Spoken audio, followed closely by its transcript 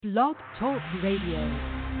Blog Talk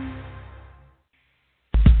Radio.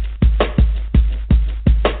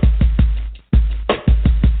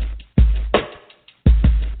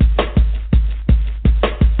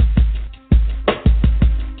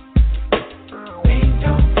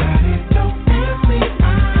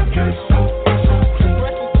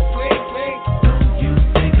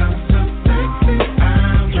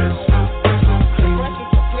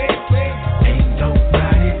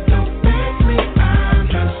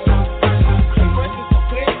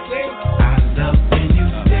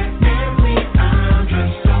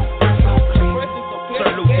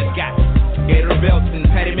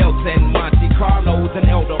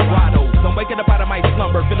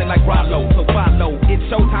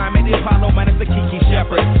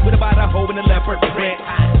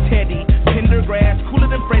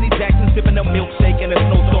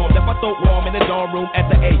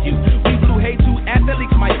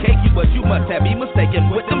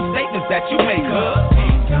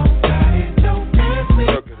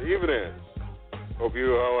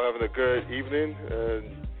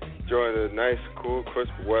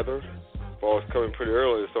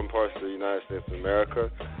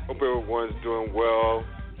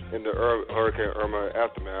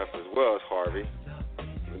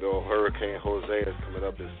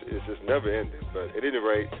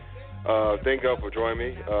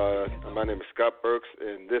 My name is Scott Burks,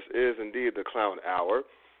 and this is indeed the Clown Hour.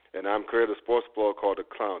 And I'm creating a sports blog called The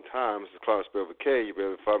Clown Times. The Clown spelled with a K. You'll be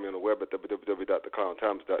able to find me on the web at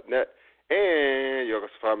www.theclowntimes.net. And you'll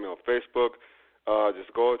also find me on Facebook.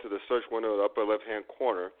 Just go into the search window in the upper left-hand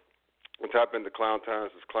corner and type in The Clown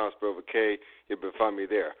Times. It's Clown spelled with a K. You'll be able to find me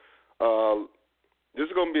there. This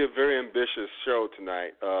is going to be a very ambitious show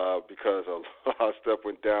tonight because a lot of stuff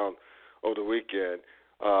went down over the weekend.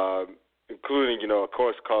 Including, of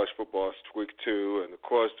course, college football is week 2, and, of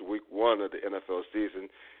course, the week 1 of the NFL season,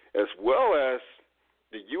 as well as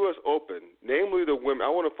the U.S. Open, namely the women. I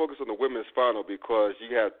want to focus on the women's final because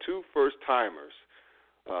you have two first-timers,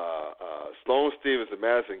 Sloane Stephens and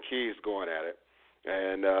Madison Keys going at it.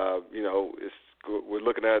 And, we're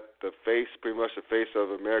looking at pretty much the face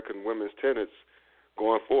of American women's tennis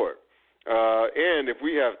going forward. And if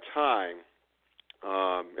we have time,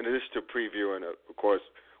 in addition to previewing, of course,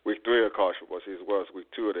 Week 3 of college football season, as well as Week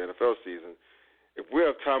 2 of the NFL season. If we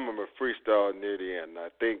have time, I'm going to freestyle near the end. I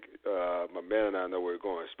think my man and I know where we're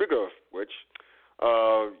going. Speaking of which,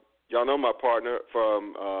 y'all know my partner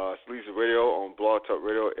from Sleazy Radio on Blog Talk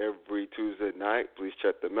Radio every Tuesday night. Please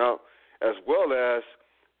check them out. As well as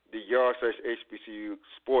the Yard/HBCU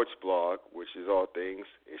Sports blog, which is all things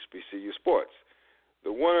HBCU sports.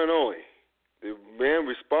 The one and only, the man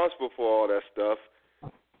responsible for all that stuff,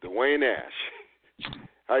 Dwayne Ash.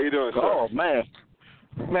 How you doing, sir? Oh, man,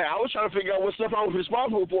 I was trying to figure out what stuff I was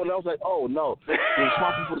responsible for, and I was like, oh, no, I'm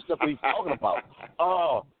responsible for the stuff that he's talking about.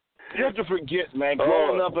 Oh, you have to forget, man,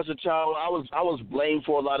 growing up as a child, I was blamed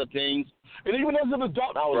for a lot of things, and even as an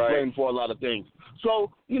adult, I was blamed for a lot of things.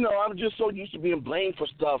 So, I'm just so used to being blamed for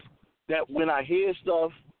stuff that when I hear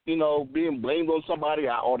stuff, being blamed on somebody,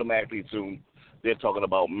 I automatically assume they're talking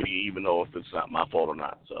about me, even though if it's not my fault or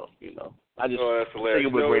not. So, I just that's hilarious.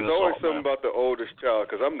 There's always something about the oldest child,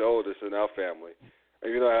 because I'm the oldest in our family.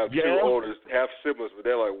 And, I have two oldest half siblings, but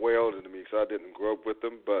they're like way older than me, so I didn't grow up with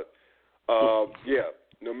them. But,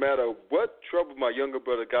 no matter what trouble my younger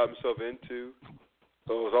brother got himself into,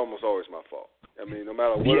 it was almost always my fault. I mean, no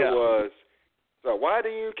matter what it was, so why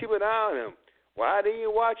didn't you keep an eye on him? Why didn't you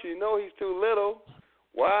watch him? You know he's too little.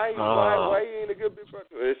 Why you ain't a good big brother?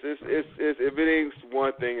 It's if it ain't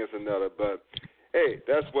one thing, it's another. But hey,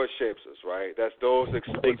 that's what shapes us, right? That's those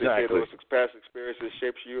past experiences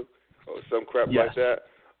shapes you, or some crap like that.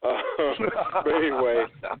 But anyway,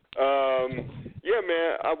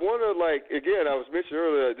 man, I want to again. I was mentioning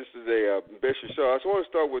earlier, this is a ambitious show. I just want to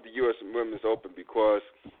start with the U.S. Women's Open because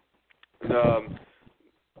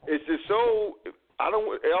it's just so. I don't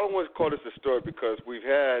want to call this a story because we've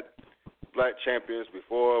had black champions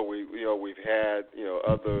before. We've had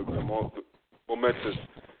other momentous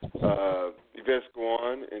events go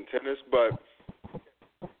on in tennis, but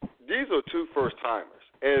these are two first timers.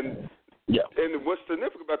 And what's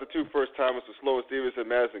significant about the two first timers, the Sloane Stephens and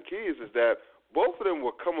Madison Keys, is that both of them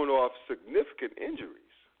were coming off significant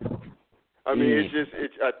injuries. I mean,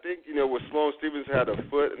 I think with Sloane Stephens had a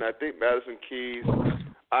foot, and I think Madison Keys,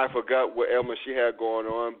 I forgot what ailment she had going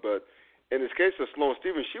on, but in this case of Sloane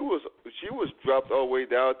Stephens, she was dropped all the way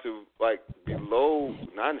down to below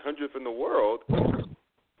 900th in the world,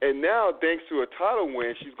 and now thanks to a title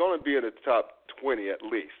win, she's going to be in the top 20 at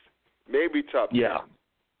least, maybe top 10.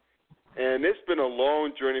 And it's been a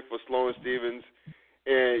long journey for Sloane Stephens,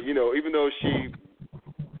 and even though she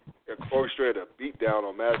orchestrated a beatdown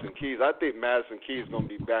on Madison Keys. I think Madison Keys is going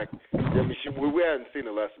to be back. I mean, we hadn't seen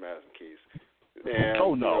the last of Madison Keys. And,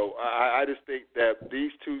 oh, no. I just think that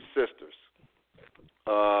these two sisters,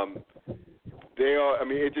 they are, I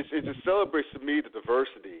mean, it just celebrates to me the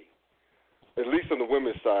diversity, at least on the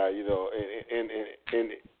women's side, you know,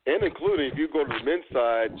 and including, if you go to the men's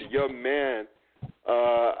side, the young man,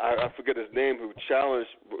 I forget his name, who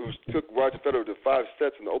took Roger Federer to 5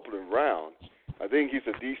 sets in the opening round. I think he's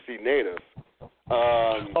a D.C. native.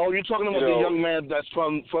 You're talking about the young man that's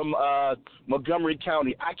from Montgomery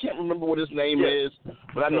County. I can't remember what his name is,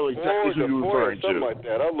 but I know exactly who you're referring to. Something like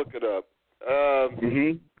that. I'll look it up. I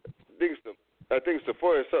think it's the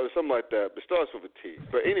Foyer, something like that. It starts with a T.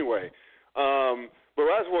 But anyway, but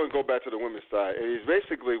I just want to go back to the women's side. And it's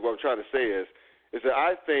basically what I'm trying to say is that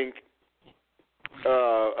I think,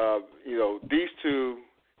 you know, these two,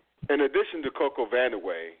 in addition to Coco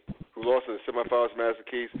Vandewehye, who lost in the semifinals to Madison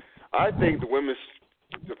Keys, I think the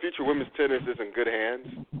future women's tennis is in good hands.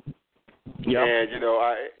 Yeah. And you know,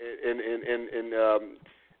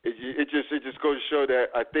 it just goes to show that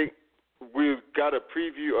I think we've got a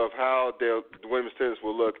preview of how the women's tennis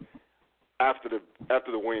will look after the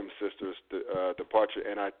Williams sisters' departure.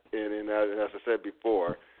 And as I said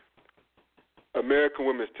before, American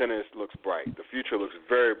women's tennis looks bright. The future looks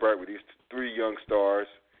very bright with these 3 young stars.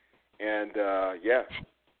 And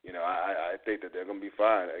you know, I think that they're going to be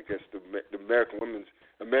fine. I guess the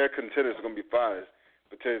American tennis is going to be fine as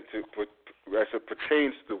it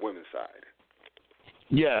pertains to the women's side.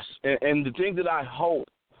 Yes, and the thing that I hope,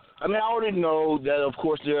 I mean, I already know that, of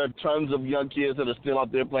course, there are tons of young kids that are still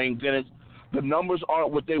out there playing tennis. The numbers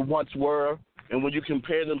aren't what they once were, and when you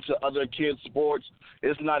compare them to other kids' sports,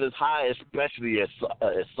 it's not as high, especially as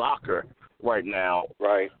soccer right now.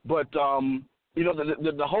 Right. But, you know,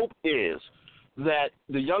 the hope is that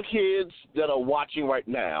the young kids that are watching right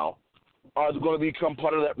now are going to become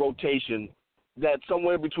part of that rotation that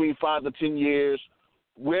somewhere between 5 to 10 years,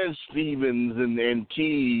 when Stephens and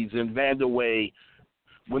Keys and Vandewehye,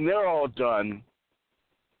 when they're all done,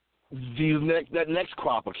 that next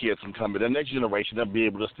crop of kids can come in, that next generation, they'll be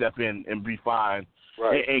able to step in and be fine,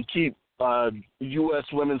 right, and keep U.S.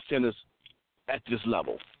 women's tennis at this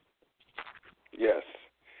level. Yes.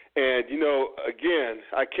 And, you know, again,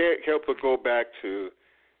 I can't help but go back to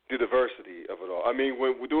the diversity of it all. I mean,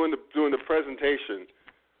 when we're doing the presentation,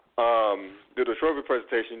 the trophy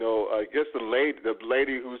presentation, you know, I guess the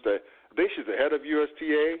lady who's I think she's the head of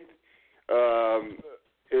USTA,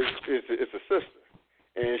 is a sister,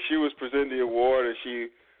 and she was presenting the award, and she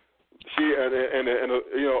and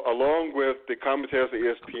you know, along with the commentators at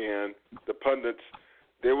ESPN, the pundits,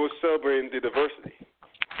 they were celebrating the diversity.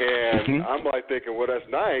 And I'm like thinking, well, that's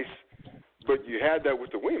nice, but you had that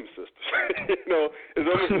with the Williams sisters. You know, it's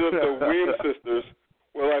almost as if the Williams sisters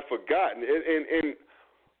were like forgotten. And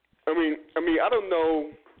I mean, I don't know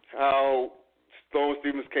how Sloane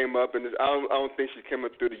Stephens came up, and I don't think she came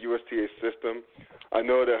up through the USTA system. I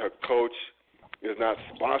know that her coach is not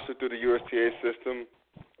sponsored through the USTA system.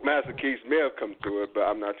 Madison Keys may have come through it, but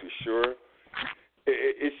I'm not too sure.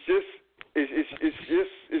 It's just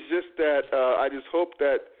that I just hope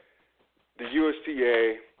that the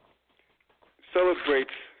USTA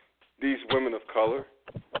celebrates these women of color.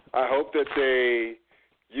 I hope that they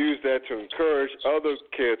use that to encourage other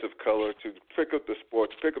kids of color to pick up the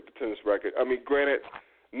sports, pick up the tennis racket. I mean, granted,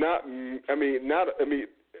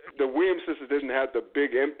 the Williams sisters didn't have the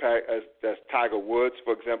big impact as Tiger Woods,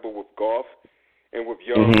 for example, with golf, and with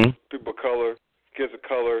young people of color, kids of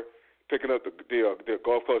color, picking up the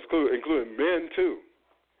golf clubs, including men too,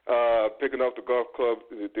 picking up the golf club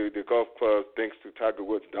thanks to Tiger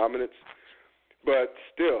Woods' dominance. But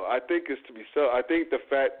still, I think it's to be so. I think the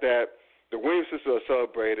fact that the Williams sisters are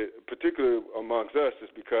celebrated, particularly amongst us, is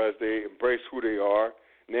because they embrace who they are,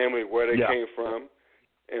 namely where they came from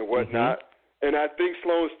and whatnot. And I think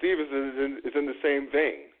Sloane Stephens is in the same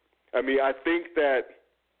vein. I mean, I think that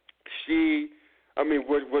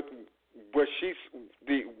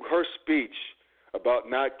her speech about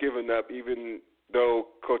not giving up, even though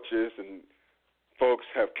coaches and folks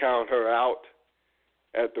have counted her out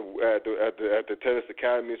at the tennis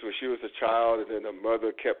academies when she was a child, and then her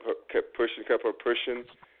mother kept her pushing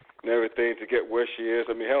and everything to get where she is.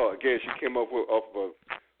 I mean, hell, again, she came up off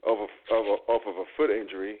of a foot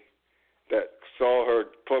injury that saw her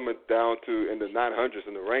plummet down to in the 900s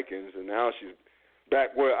in the rankings, and now she's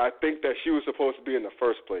back where I think that she was supposed to be in the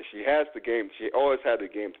first place. She has the game. She always had the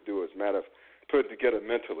game to do it. As a matter of putting it together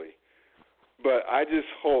mentally. But I just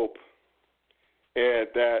hope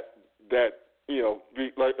that you know,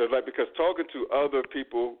 because talking to other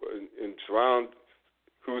people in surround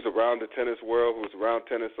who's around the tennis world, who's around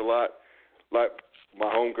tennis a lot, like my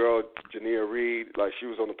homegirl Jania Reed, like she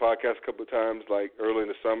was on the podcast a couple of times, like early in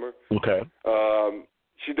the summer. Okay.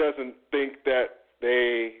 She doesn't think that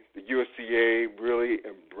the USTA really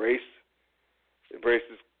embraces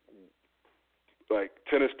like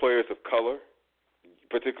tennis players of color,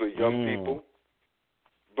 particularly young people.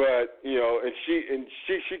 But and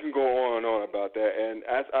she can go on and on about that, and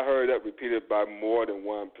as I heard that repeated by more than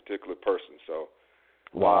one particular person. So,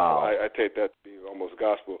 wow, I take that to be almost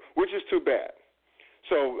gospel, which is too bad.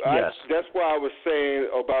 So yes. That's why I was saying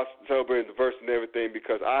about celebrating diversity and everything,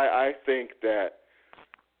 because I think that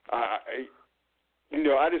I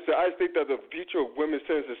just think that the future of women's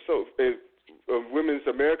tennis of women's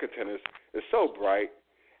American tennis is so bright.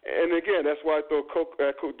 And again, that's why I throw Coco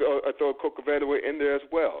Vandewehye in there as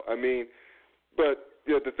well. I mean, but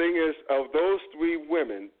the thing is, of those three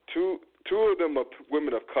women, two of them are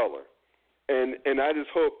women of color, and I just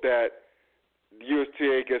hope that the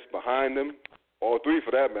USTA gets behind them, all three for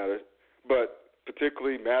that matter, but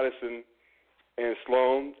particularly Madison and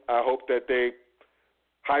Sloane. I hope that they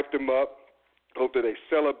hype them up. Hope that they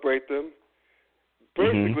celebrate them.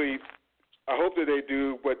 Basically, I hope that they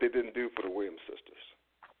do what they didn't do for the Williams sisters.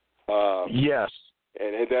 Yes.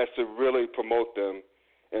 And that's to really promote them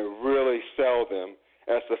and really sell them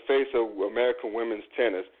as the face of American women's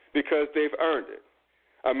tennis, because they've earned it.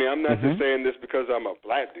 I mean, I'm not just saying this because I'm a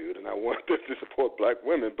black dude and I want them to support black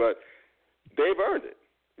women, but they've earned it.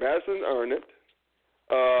 Madison earned it.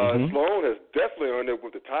 Sloane has definitely earned it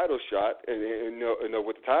with the title shot and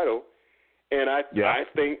with the title. And I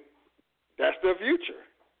think that's their future.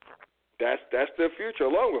 That's their future,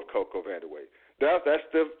 along with Coco Vandewehye. That's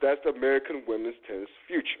the American women's tennis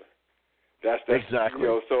future. That's exactly.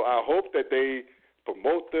 So I hope that they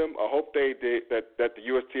promote them. I hope that the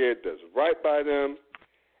USTA does right by them,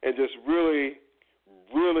 and just really,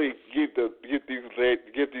 really give these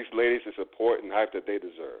ladies the support and hype that they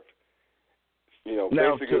deserve. Now,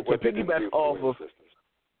 basically to what they did do for women's sisters.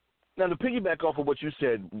 Now, to piggyback off of what you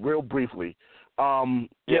said, real briefly,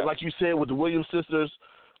 like you said with the Williams sisters.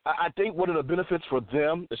 I think one of the benefits for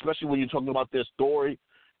them, especially when you're talking about their story,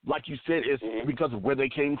 like you said, is because of where they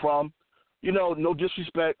came from. No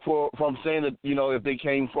disrespect from saying that, if they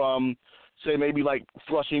came from, say, maybe like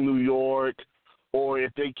Flushing, New York, or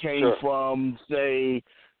if they came from, say,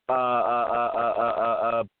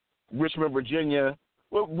 Richmond, Virginia.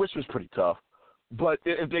 Well, Richmond's pretty tough. But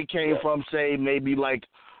if they came from, say, maybe like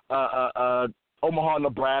Omaha,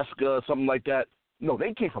 Nebraska, something like that. No,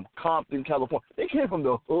 they came from Compton, California. They came from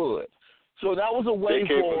the hood. So that was a way they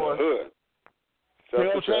came from the hood. You know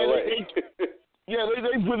what I'm saying?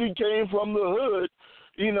 They really came from the hood,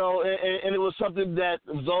 and it was something that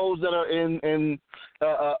those that are in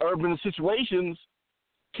urban situations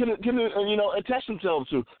can attach themselves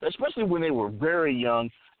to, especially when they were very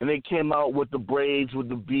young and they came out with the braids, with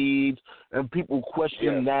the beads, and people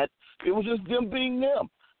questioned that. It was just them being them.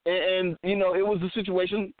 And it was a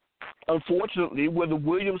situation, unfortunately, where the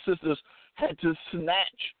Williams sisters had to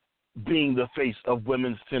snatch being the face of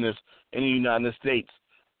women's tennis in the United States,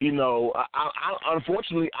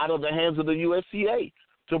 unfortunately, out of the hands of the USTA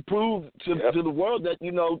to prove to the world that,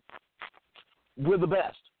 we're the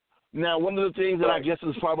best. Now, one of the things that I guess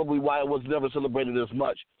is probably why it was never celebrated as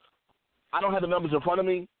much, I don't have the numbers in front of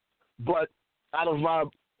me, but out of my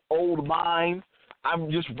old mind, I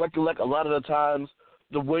just recollect a lot of the times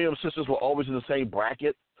the Williams sisters were always in the same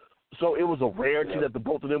bracket. So it was a rarity that the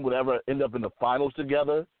both of them would ever end up in the finals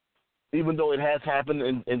together. Even though it has happened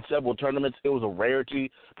in several tournaments, it was a rarity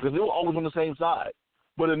because they were always on the same side.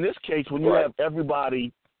 But in this case, when you have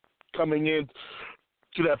everybody coming in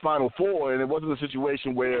to that Final Four, and it wasn't a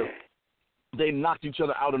situation where they knocked each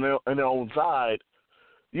other out on their own side,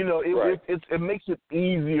 it makes it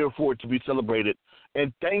easier for it to be celebrated.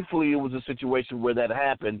 And thankfully, it was a situation where that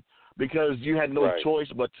happened because you had no choice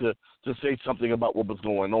but to say something about what was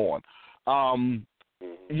going on. And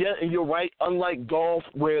you're right. Unlike golf,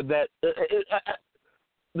 where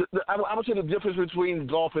I would say the difference between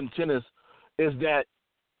golf and tennis is that,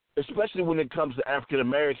 especially when it comes to African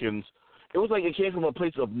Americans, it was like it came from a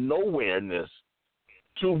place of nowhereness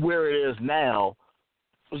to where it is now.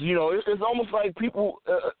 It's almost like people.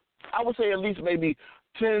 I would say at least maybe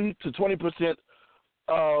 10 to 20%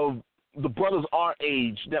 of the brothers our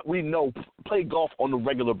age that we know play golf on a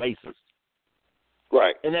regular basis.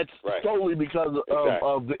 Right. And that's solely because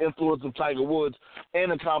of the influence of Tiger Woods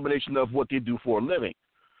and a combination of what they do for a living.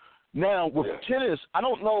 Now, with tennis, I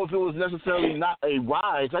don't know if it was necessarily not a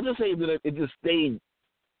rise. I just say that it just stayed,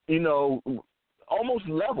 almost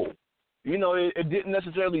level. It didn't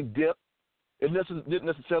necessarily dip. it didn't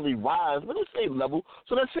necessarily rise, but the same level.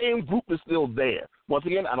 So that same group is still there. Once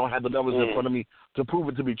again, I don't have the numbers in front of me to prove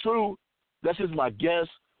it to be true. That's just my guess,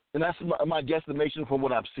 and that's my guesstimation from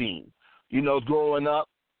what I've seen. You know, growing up,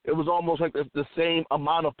 it was almost like the same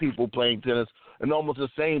amount of people playing tennis and almost the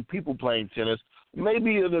same people playing tennis.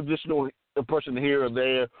 Maybe an additional person here or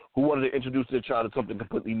there who wanted to introduce their child to something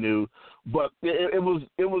completely new, but it was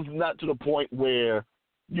not to the point where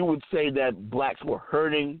you would say that blacks were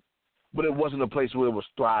hurting, but it wasn't a place where it was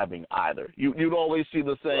thriving either. You'd always see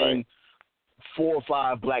the same 4 or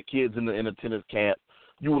 5 black kids in a tennis camp.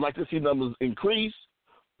 You would like to see numbers increase,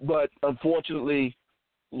 but unfortunately,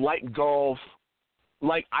 like golf,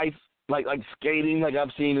 like ice, like skating, like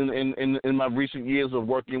I've seen in my recent years of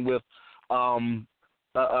working with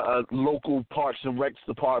local parks and recs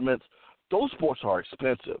departments, those sports are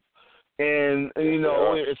expensive. And you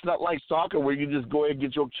know, it's not like soccer where you just go ahead and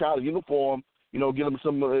get your child a uniform, you know, get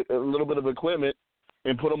them a little bit of equipment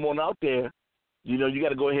and put them on out there. You know, you got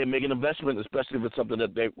to go ahead and make an investment, especially if it's something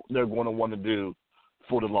that they're going to want to do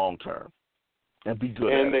for the long term and be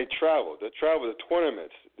good. And at it. They travel to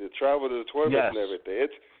tournaments. They travel to the tournaments and everything.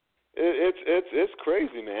 It's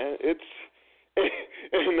crazy, man.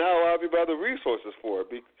 And now a lot of people have the resources for it.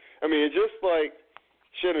 I mean, it's just like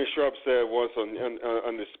Shannon Sharp said once on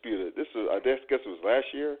Undisputed. This is, I guess it was last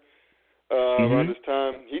year around this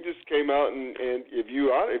time. He just came out and if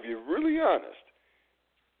you're really honest,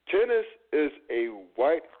 tennis is a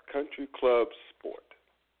white country club sport.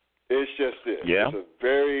 It's just this. Yeah. It's a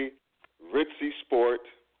very ritzy sport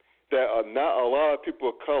that not a lot of people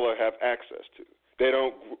of color have access to. They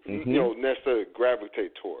don't necessarily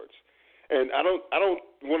gravitate towards. And I don't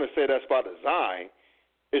want to say that's by design.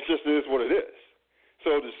 It just is what it is.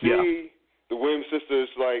 So to see the Williams sisters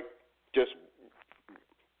like just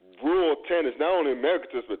rule tennis, not only American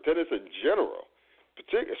tennis, but tennis in general,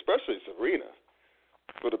 especially Serena,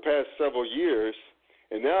 for the past several years,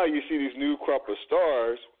 and now you see these new crop of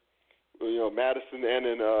stars, you know, Madison and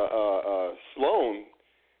then Sloane.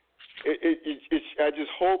 I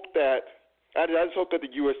just hope that the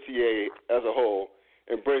USTA as a whole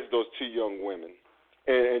embrace those 2 young women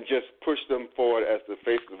and just push them forward as the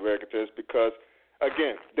face of American tennis because,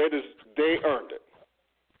 again, they earned it.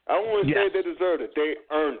 I don't want to say they deserved it. They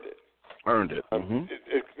earned it. Earned it.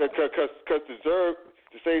 Because deserve,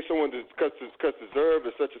 to say someone because deserve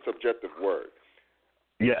is such a subjective word.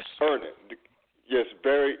 Yes. Earned it. Yes,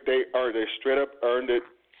 they earned it. They straight up earned it.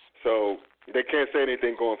 So they can't say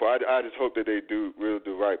anything going forward. I just hope that they really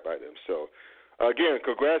do right by them. So, again,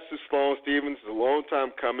 congrats to Sloane Stephens. It's a long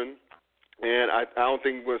time coming, and I don't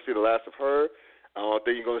think we're going to see the last of her. I don't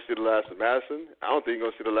think you're going to see the last of Madison. I don't think you're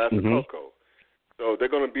going to see the last of Coco. So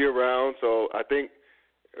they're going to be around. So I think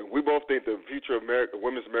we both think the future of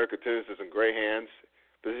women's American tennis is in great hands,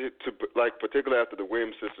 particularly after the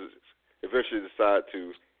Williams sisters eventually decide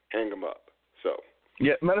to hang them up. So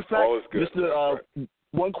matter of fact, all is good. Just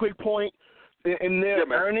one quick point, in their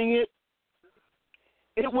earning it.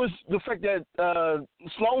 It was the fact that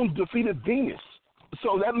Sloane defeated Venus,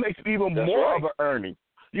 so that makes it even more of an earning.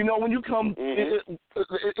 You know, when you come,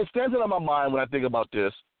 it stands out in my mind when I think about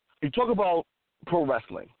this. You talk about pro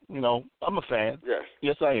wrestling. You know, I'm a fan.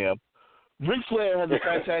 Yes, I am. Ric Flair has a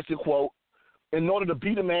fantastic quote: "In order to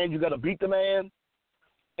beat a man, you got to beat the man."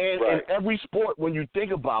 And in every sport, when you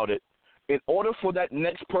think about it, in order for that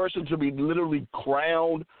next person to be literally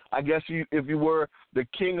crowned, I guess if you were the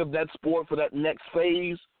king of that sport for that next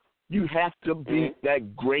phase, you have to beat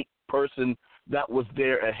that great person that was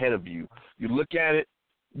there ahead of you. You look at it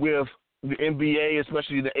with the NBA,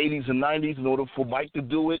 especially in the 80s and 90s, in order for Mike to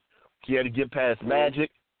do it, he had to get past Magic,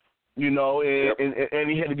 you know, and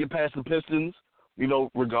he had to get past the Pistons, you know,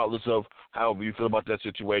 regardless of however you feel about that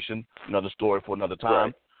situation. Another story for another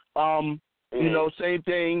time. You know, same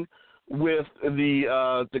thing with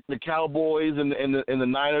the Cowboys and the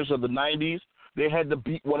Niners of the 90s. They had to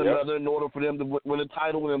beat one another in order for them to win a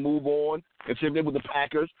title and move on. And same thing with the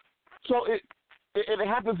Packers. So it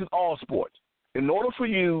happens in all sports. In order for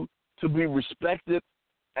you to be respected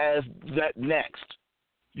as that next,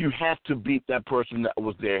 you have to beat that person that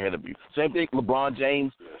was there ahead of you. Same thing, LeBron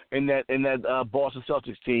James in that Boston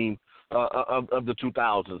Celtics team of the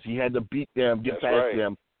 2000s. He had to beat them, get past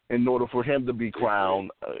them, in order for him to be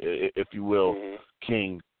crowned, if you will,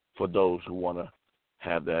 king for those who want to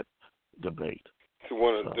have that debate. To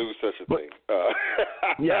want to do such a thing.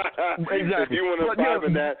 Exactly. If you want to dive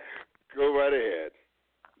in that, go right ahead.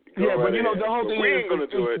 But you know, the whole thing we ain't going to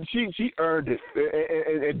do it. She earned it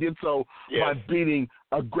and did so by beating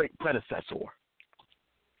a great predecessor.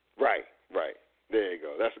 Right. There you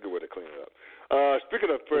go. That's a good way to clean it up. Speaking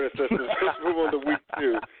of predecessors, let's move on to week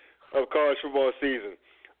 2. of college football season.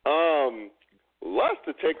 Lots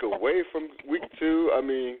to take away from week 2. I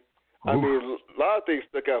mean, a lot of things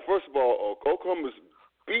stuck out. First of all, Oklahoma's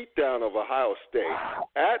beatdown of Ohio State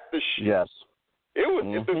at the Yes. It was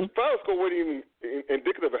the final score wasn't even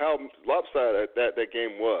indicative of how lopsided that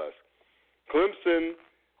game was. Clemson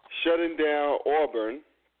shutting down Auburn.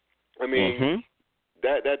 I mean,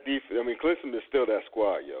 that defense. I mean, Clemson is still that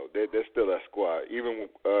squad, yo. They're still that squad, even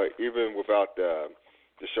without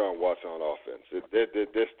Deshaun Watson on offense. They're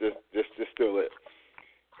still it.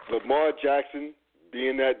 Lamar Jackson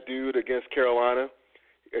being that dude against Carolina,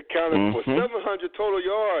 accounted for 700 total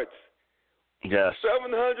yards. Yes.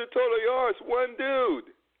 700 total yards, one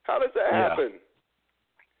dude. How does that happen?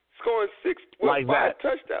 Scoring 6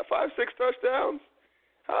 touchdowns.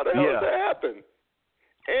 How the hell does that happen?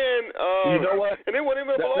 And you know what? And they wasn't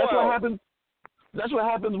even a blowout. That's what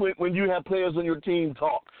happens when you have players on your team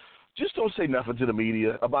talk. Just don't say nothing to the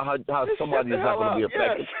media about how somebody is not going to be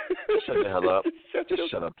affected. Yes. Just shut the hell up.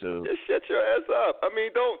 Shut up, too. Just shut your ass up. I mean,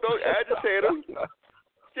 don't agitate him.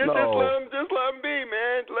 Just let him be,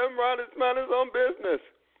 man. Let him mind his own business.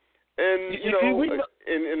 And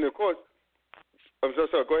and of course, I'm so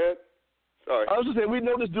sorry. Go ahead. Sorry. I was just saying, we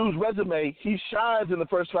know this dude's resume. He shines in the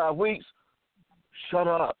first 5 weeks. Shut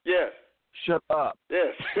up. Yes. Shut up.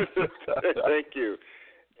 Yes. Thank you.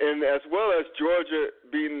 And as well as Georgia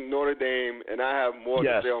beating Notre Dame, and I have more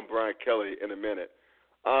to say on Brian Kelly in a minute,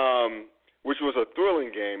 which was a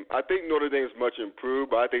thrilling game. I think Notre Dame is much improved,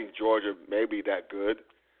 but I think Georgia may be that good.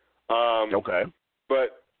 Okay.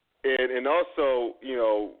 But and also,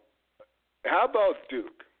 how about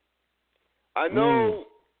Duke? I know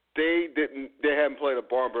they haven't played a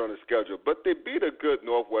barn burner on the schedule, but they beat a good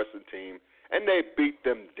Northwestern team, and they beat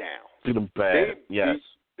them down. Beat them bad. They beat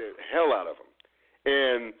the hell out of them.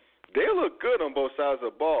 And they look good on both sides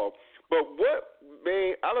of the ball. But what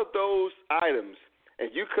made, out of those items,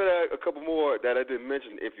 and you could add a couple more that I didn't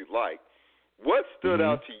mention if you like, what stood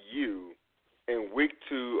out to you in week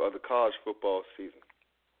 2 of the college football season?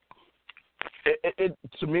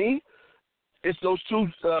 To me, it's those two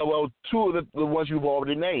of the ones you've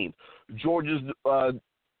already named. Georgia's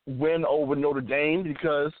win over Notre Dame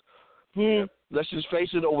because, let's just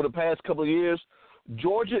face it, over the past couple of years,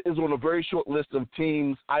 Georgia is on a very short list of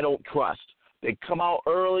teams I don't trust. They come out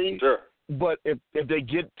early, but if they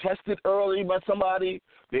get tested early by somebody,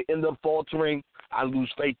 they end up faltering. I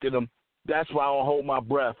lose faith in them. That's why I don't hold my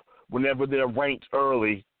breath whenever they're ranked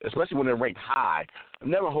early, especially when they're ranked high. I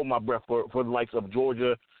never hold my breath for the likes of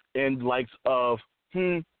Georgia and the likes of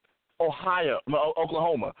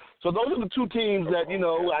Oklahoma. So those are the two teams that,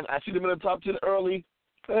 I see them in the top 10 early.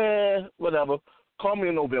 Whatever. Call me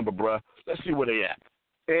in November, bruh. Let's see where they at.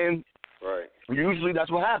 And usually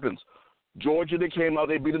that's what happens. Georgia, they came out,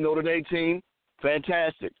 they beat the Notre Dame team.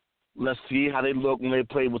 Fantastic. Let's see how they look when they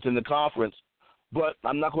play within the conference. But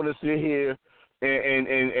I'm not going to sit here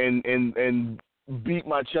and beat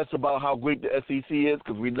my chest about how great the SEC is,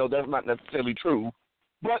 because we know that's not necessarily true.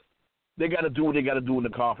 But they got to do what they got to do in the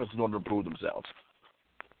conference in order to prove themselves.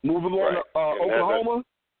 Moving on to Oklahoma.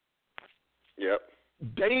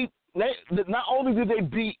 They not only did they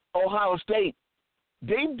beat Ohio State,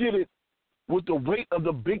 they did it with the weight of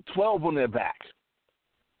the Big 12 on their back.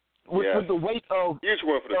 With the weight of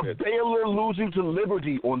Baylor losing to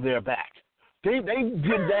Liberty on their back. They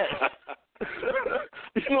did that.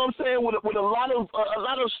 You know what I'm saying? With a lot of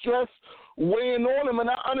stress weighing on him, and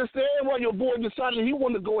I understand why your boy decided he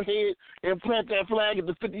wanted to go ahead and plant that flag at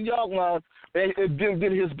the 50-yard line and then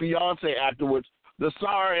did his Beyonce afterwards. The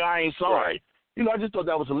sorry, I ain't sorry. I just thought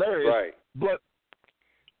that was hilarious. Right. But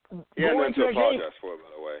he had nothing to apologize for, by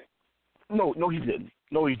the way. No, he didn't.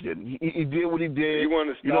 No, he didn't. He did what he did. He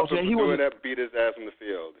wanted to stop him from doing that, beat his ass in the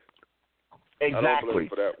field. Exactly. I don't believe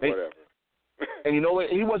for that, whatever. And you know what?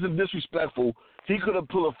 He wasn't disrespectful. He could have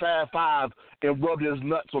pulled a Fab 5 and rubbed his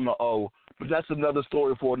nuts on the O, but that's another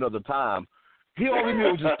story for another time. He only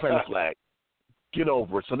knew just plant a flag. Get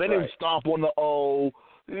over it. So they didn't stomp on the O.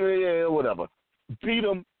 Yeah, whatever. Beat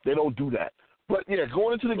them. They don't do that. But,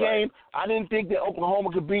 going into the game, I didn't think that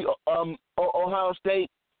Oklahoma could beat Ohio State,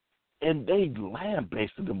 and they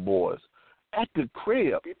lambasted them boys at the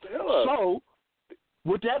crib. Beat the hell up. So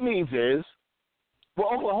what that means is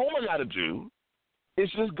what Oklahoma got to do is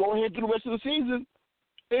just go ahead through the rest of the season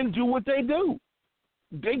and do what they do.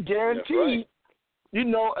 They guarantee,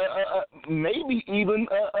 maybe even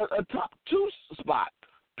a top 2 spot,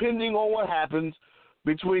 depending on what happens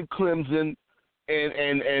between Clemson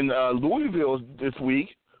and Louisville this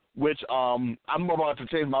week, which I'm about to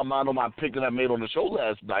change my mind on my pick that I made on the show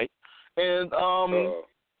last night, and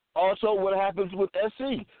also what happens with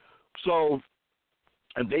SC. So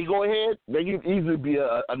If they go ahead, they can easily be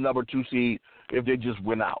a number 2 seed if they just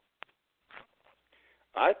win out.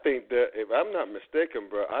 I think that, if I'm not mistaken,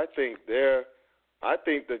 bro, I think the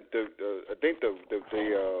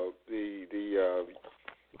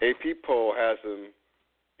AP poll has them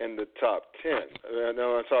in the top 10.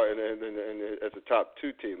 No, I'm sorry, as a top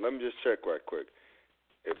 2 team. Let me just check right quick.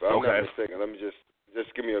 If I'm not mistaken, let me just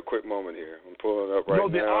give me a quick moment here. I'm pulling it up right now. No,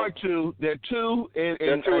 there are 2. There are 2 in AP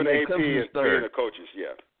and 3 in the coaches.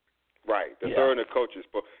 Yeah, right. The third in the coaches,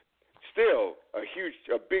 but still a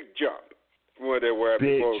big jump from where they were at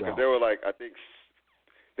before, because they were like I think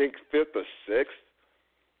 5th or 6th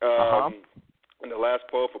in the last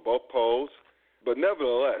poll for both polls. But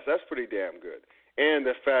nevertheless, that's pretty damn good. And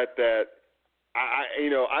the fact that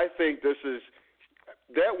I think this is.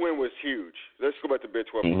 That win was huge. Let's go back to Big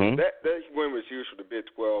 12. Mm-hmm. That win was huge for the Big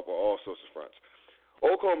 12 on all sorts of fronts.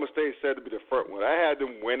 Oklahoma State said to be the front one. I had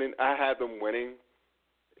them winning,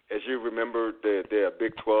 as you remember, the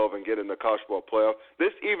Big 12 and getting the college football playoff.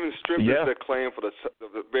 This even stripped their claim for the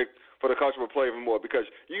college football playoff even more, because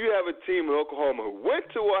you have a team in Oklahoma who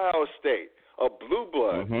went to Ohio State, a blue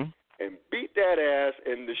blood, and beat that ass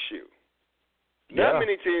in the shoe. Not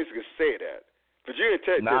many teams can say that. Virginia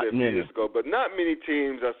Tech did it a few years ago, but not many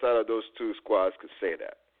teams outside of those 2 squads could say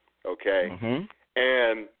that. Okay,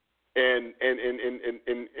 and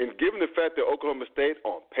given the fact that Oklahoma State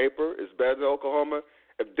on paper is better than Oklahoma,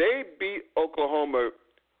 if they beat Oklahoma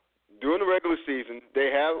during the regular season, they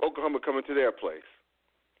have Oklahoma coming to their place.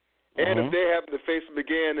 And if they happen to face them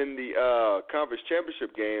again in the conference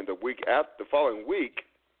championship game the following week,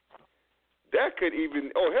 that could even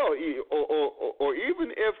or even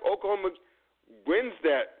if Oklahoma wins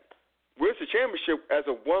the championship as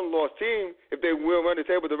a 1-loss team, if they will run the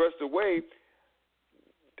table the rest of the way,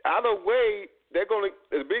 either way,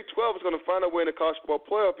 the Big 12 is going to find a way in the college football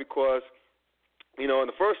playoff, because, in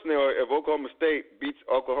the first scenario, if Oklahoma State beats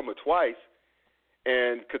Oklahoma twice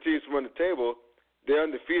and continues to run the table, they're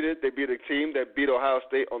undefeated. They beat a team that beat Ohio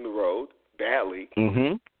State on the road badly.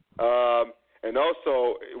 And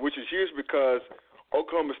also, which is huge, because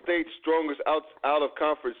Oklahoma State's strongest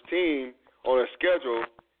out-of-conference team on their schedule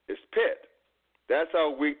is Pitt. That's how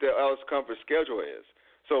weak their out-of-conference schedule is.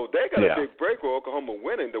 So they got a big break with Oklahoma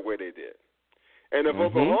winning the way they did. And if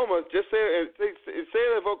Oklahoma, just say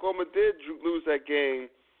if Oklahoma did lose that game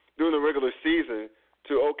during the regular season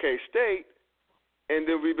to OK State, and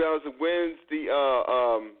then rebounds and wins the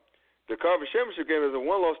conference championship game as a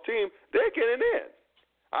 1-loss team, they're getting in.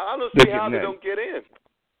 I don't see how they don't get in.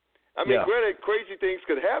 I mean, granted, crazy things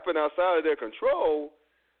could happen outside of their control,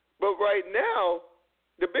 but right now,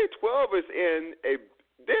 the Big 12 is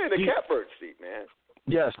they're in a catbird seat, man.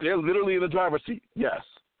 Yes, they're literally in the driver's seat. Yes.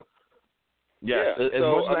 Yeah. As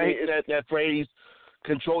much as I hate that phrase,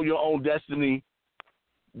 control your own destiny,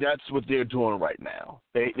 that's what they're doing right now.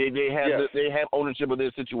 They have ownership of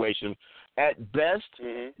their situation. At best,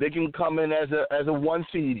 they can come in as a 1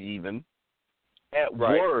 seed even. At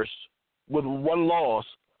worst, with 1 loss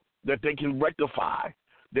that they can rectify,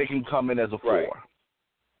 they can come in as a 4.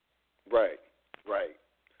 Right.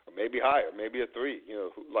 Or maybe higher, maybe a 3.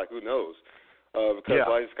 Who knows? Because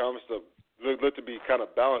all these conferences look to be kind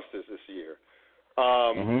of balanced this year.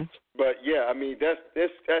 But I mean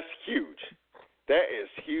that's huge. That is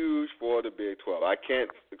huge for the Big 12. I can't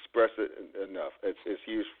express it enough. It's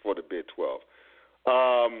huge for the Big 12.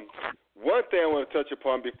 One thing I want to touch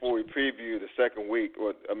upon before we preview the second week,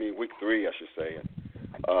 week 3, I should say,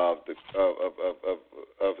 of the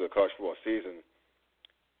college football season.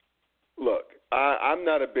 Look, I'm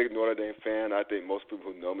not a big Notre Dame fan. I think most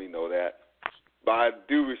people who know me know that. But I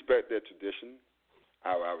do respect their tradition.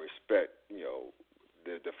 I respect,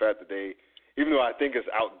 the fact that they, even though I think it's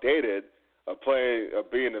outdated,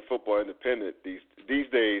 being a football independent these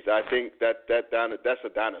days, I think that's a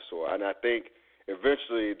dinosaur. And I think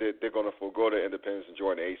eventually they're going to forego their independence and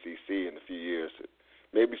join the ACC in a few years.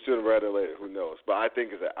 Maybe sooner rather than later, who knows. But I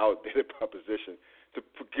think it's an outdated proposition to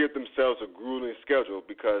give themselves a grueling schedule,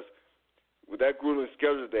 because with that grueling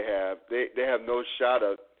schedule they have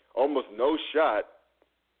almost no shot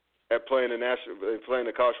at playing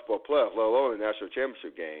the college football playoff, let alone the national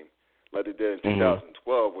championship game, like they did in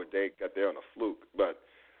 2012, where they got there on a fluke. But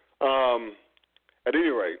at any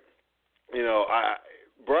rate,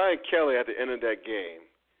 Brian Kelly at the end of that game,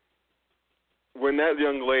 when that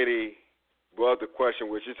young lady brought up the question,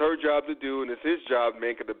 which is her job to do, and it's his job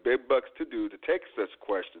making the big bucks to do, to take such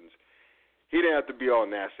questions, he didn't have to be all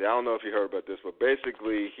nasty. I don't know if you heard about this, but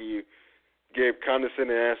basically he gave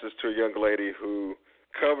condescending answers to a young lady who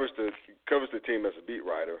covers the team as a beat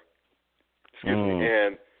writer. Excuse me.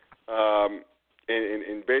 And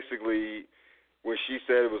basically when she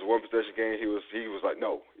said it was one possession game, he was like,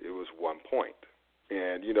 no, it was 1 point.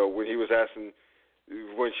 And when she was asking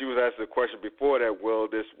the question before that, will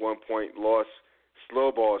this 1 point loss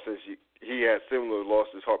snowball since he had similar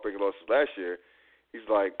losses, heartbreaking losses last year? He's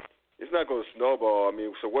like, it's not going to snowball. I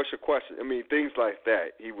mean, so what's your question? I mean, things like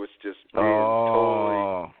that. He was just being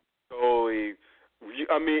totally.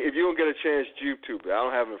 I mean, if you don't get a chance, YouTube it. I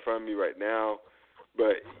don't have it in front of me right now,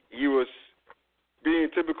 but he was being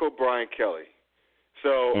typical Brian Kelly.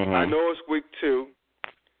 So I know it's week 2,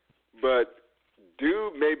 but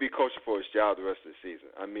dude may be coaching for his job the rest of the season.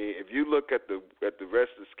 I mean, if you look at the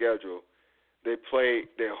rest of the schedule, they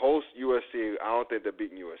host USC. I don't think they're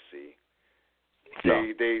beating USC. No.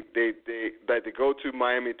 They go to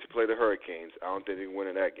Miami to play the Hurricanes. I don't think they can win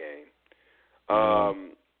in that game.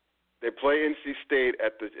 They play NC State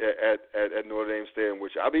at Notre Dame Stadium,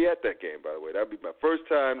 which I'll be at that game, by the way. That'll be my first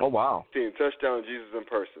time seeing touchdown Jesus in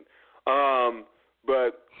person.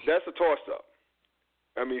 But that's a toss-up.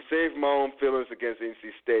 I mean, save my own feelings against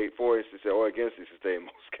NC State, for NC State, or against NC State in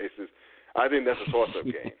most cases. I think that's a toss-up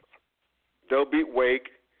game. They'll beat Wake.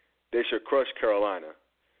 They should crush Carolina.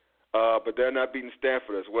 But they're not beating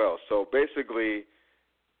Stanford as well. So basically,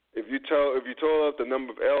 if you total up the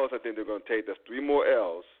number of L's, I think they're going to take, that's 3 more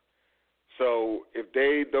L's. So if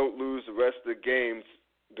they don't lose the rest of the games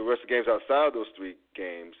outside of those 3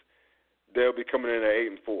 games, they'll be coming in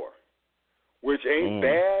at 8-4, which ain't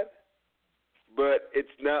bad, but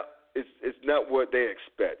it's not what they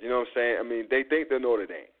expect. You know what I'm saying? I mean, they think they're Notre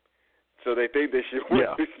Dame, so they think they should win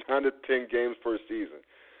 9 to 10 games per season.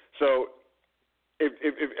 So if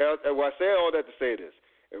I say all that to say this,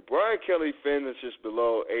 if Brian Kelly finishes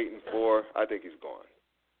below 8-4, I think he's gone.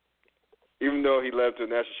 Even though he led to a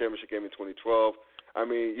national championship game in 2012, I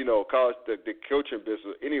mean, college, the coaching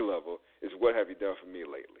business at any level is what have you done for me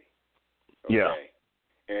lately? Okay? Yeah.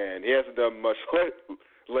 And he hasn't done much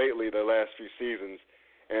lately the last few seasons.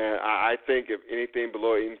 And I think if anything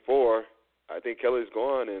below 8-4, I think Kelly's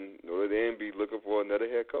gone, and Notre Dame be looking for another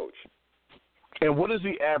head coach. And what is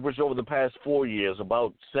the average over the past 4 years?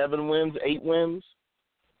 About 7 wins, 8 wins?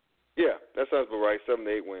 Yeah, that sounds about right. 7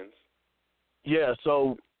 to 8 wins. Yeah,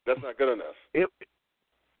 so that's not good enough.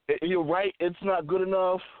 You're right. It's not good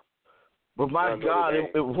enough. But my God, it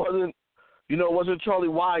wasn't. It wasn't Charlie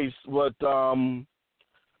Weiss, but oh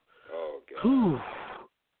God.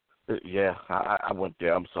 Yeah, I went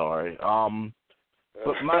there. I'm sorry.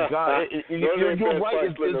 But my God, you're right.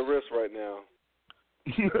 It's the wrist right now.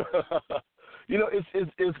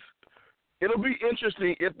 It'll be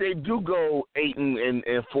interesting if they do go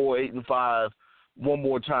 8-4, 8-5 one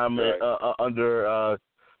more time under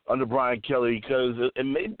Brian Kelly, because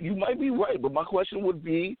you might be right, but my question would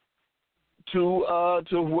be to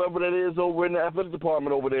whoever that is over in the athletic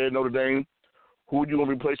department over there in Notre Dame, who would you want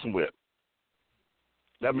to replace him with?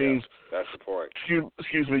 That means that's the point.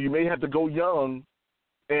 Excuse me, you may have to go young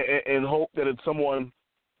and hope that it's someone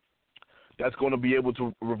that's going to be able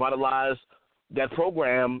to revitalize that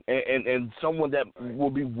program and someone that will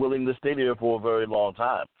be willing to stay there for a very long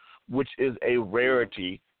time, which is a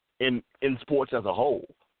rarity in sports as a whole,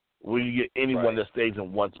 where you get anyone that stays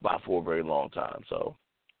in one spot for a very long time. So,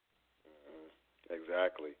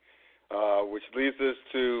 exactly, which leads us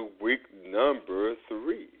to week number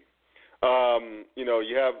 3.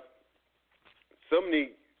 You have so many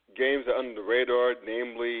games that are under the radar,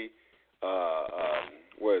 namely,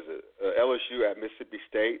 LSU at Mississippi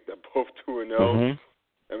State. They're both 2-0.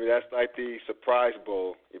 I mean, that's like the surprise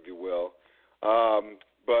bowl, if you will.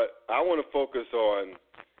 But I want to focus on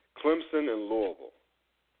Clemson and Louisville.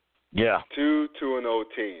 Yeah. 2 2-0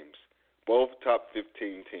 teams, both top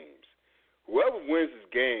 15 teams. Whoever wins this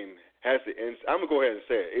game has the I'm going to go ahead and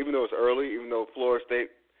say it. Even though it's early, even though Florida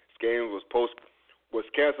State's game was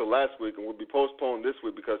canceled last week and will be postponed this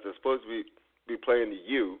week because they're supposed to be playing the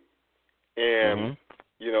U. And,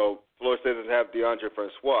 Florida State doesn't have DeAndre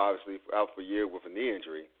Francois, obviously, out for a year with a knee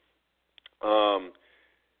injury.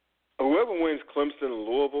 Whoever wins Clemson and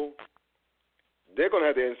Louisville, they're going to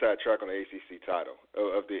have the inside track on the ACC title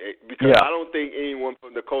because I don't think anyone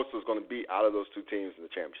from the Coastal is going to beat out of those 2 teams in the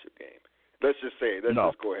championship game. Let's just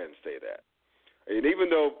go ahead and say that. And even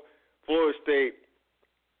though Florida State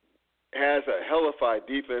has a hellified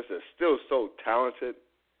defense that's still so talented,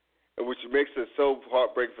 which makes it so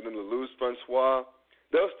heartbreaking for them to lose Francois,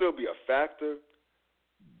 they'll still be a factor,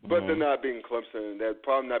 but they're not beating Clemson, and they're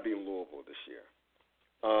probably not beating Louisville this year.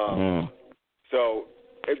 So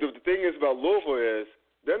the thing is about Louisville is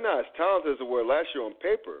they're not as talented as they were last year on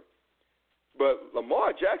paper, but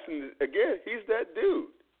Lamar Jackson, again, he's that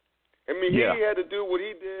dude. I mean, he had to do what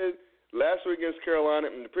he did last week against Carolina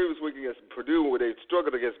and the previous week against Purdue, where they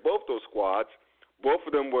struggled against both those squads. both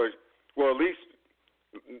of them were, well, at least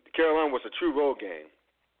Carolina was a true road game.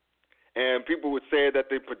 And people would say that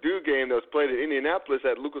the Purdue game that was played in Indianapolis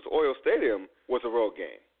at Lucas Oil Stadium was a road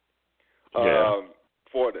game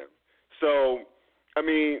for them. So, I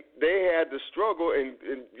mean, they had to struggle, and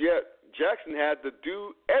yet Jackson had to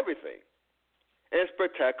do everything in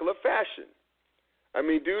spectacular fashion. I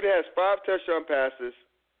mean, dude has 5 touchdown passes,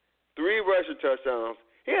 3 rushing touchdowns.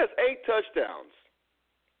 He has 8 touchdowns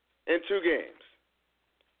in 2 games,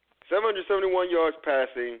 771 yards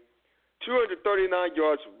passing, 239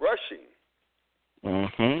 yards rushing.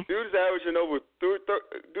 Mm-hmm. Dude is averaging over 380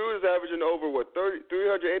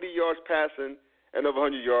 yards passing and over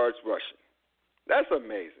 100 yards rushing. That's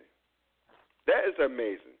amazing. That is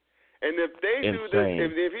amazing. And if they do this,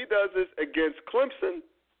 if he does this against Clemson,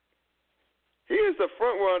 he is the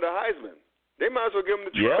front runner of the Heisman. They might as well give him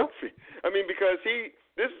the trophy. I mean, because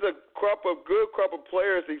this is a good crop of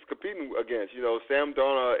players he's competing against. You know, Sam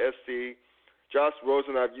Darnold, SC, Josh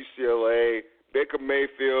Rosen out of UCLA, Baker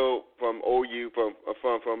Mayfield from OU, from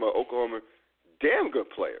Oklahoma. Damn good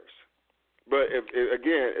players. But if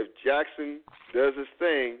Jackson does his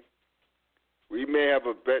thing, we may have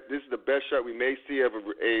this is the best shot we may see of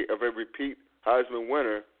a repeat Heisman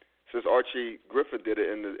winner since Archie Griffin did it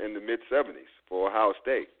in the mid-'70s for Ohio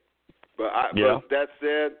State. But that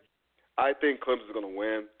said, I think Clemson's going to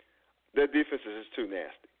win. Their defense is just too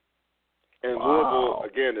nasty. And Louisville,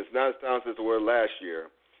 again, it's not as talented as they were last year.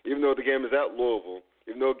 Even though the game is at Louisville,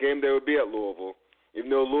 even though a game day would be at Louisville, even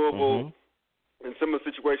though Louisville, in some of the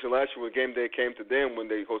situation last year when game day came to them when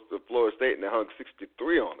they hosted Florida State and they hung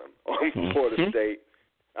 63 on them, on Florida State,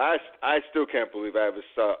 I still can't believe I ever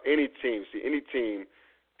saw any team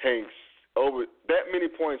hang over that many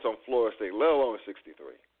points on Florida State, let alone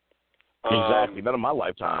 63. Exactly. Not in my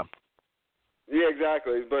lifetime. Yeah,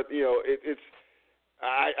 exactly. But, you know,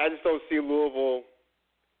 I just don't see Louisville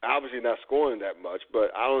obviously not scoring that much,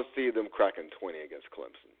 but I don't see them cracking 20 against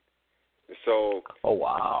Clemson. And so,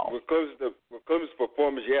 with Clemson's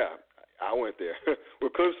performance, I went there.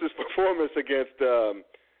 With Clemson's performance against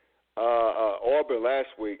Auburn last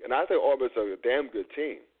week, and I think Auburn's a damn good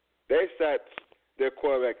team. They sat their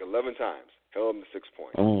quarterback 11 times, held him to 6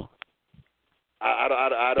 points.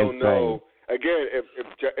 I don't know. Again,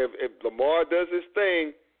 if Lamar does his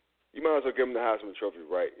thing, you might as well give him the Heisman Trophy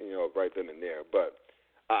right then and there. But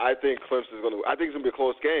I think Clemson's going to. I think it's going to be a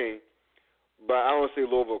close game, but I don't see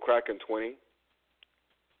Louisville cracking 20,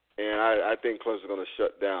 and I think Clemson's going to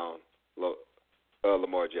shut down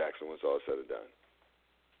Lamar Jackson when it's all said and done.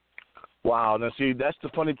 Wow. Now, see, that's the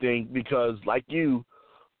funny thing because, like you,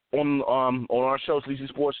 on our show, CC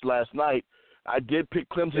Sports last night, I did pick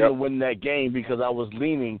Clemson to win that game because I was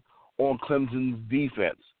leaning on Clemson's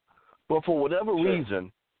defense. But for whatever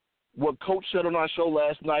reason, what Coach said on our show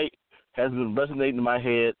last night has been resonating in my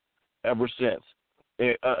head ever since.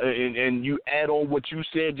 And you add on what you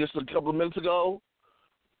said just a couple of minutes ago,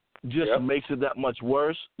 just makes it that much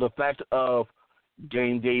worse. The fact of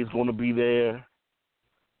game day is going to be there.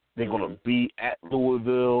 They're going to be at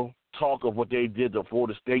Louisville. Talk of what they did to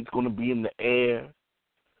Florida State's going to be in the air.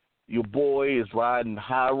 Your boy is riding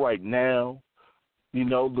high right now. You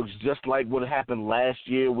know, looks just like what happened last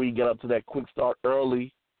year. We got up to that quick start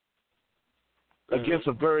early against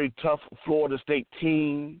a very tough Florida State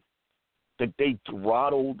team that they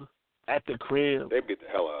throttled at the crib. They beat the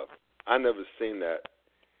hell out of them. I never seen that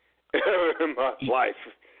in my life,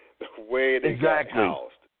 the way they got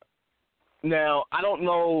housed. Now, I don't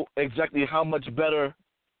know exactly how much better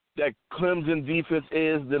that Clemson defense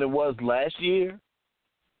is than it was last year,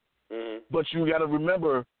 but you got to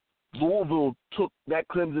remember, Louisville took that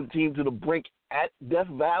Clemson team to the brink at Death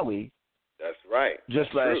Valley. That's right.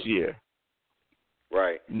 Just last year.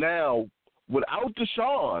 Right. Now, without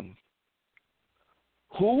Deshaun,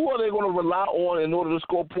 who are they going to rely on in order to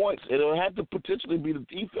score points? It'll have to potentially be the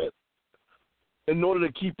defense in order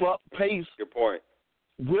to keep up pace. Good point.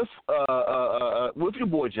 With your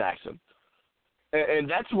boy Jackson. And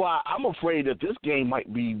that's why I'm afraid that this game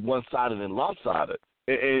might be one-sided and lopsided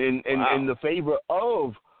in the favor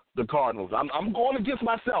of the Cardinals. I'm going against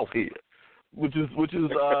myself here, which is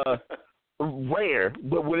rare,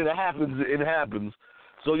 but when it happens, it happens.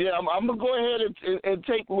 So, yeah, I'm going to go ahead and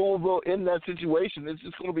take Louisville in that situation. It's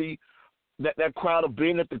just going to be that crowd of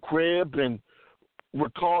being at the crib and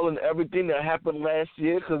recalling everything that happened last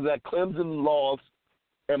year because that Clemson loss,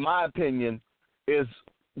 in my opinion, is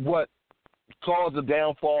what caused the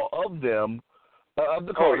downfall of them, of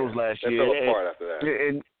the Cardinals last year. They fell apart after that.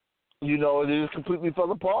 And, you know, it just completely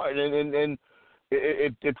fell apart. And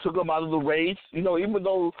it took them out of the race. You know, even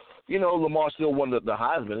though, you know, Lamar still won the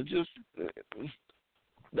Heisman, it just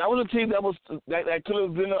that was a team that could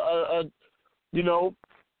have been a you know,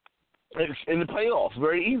 in the playoffs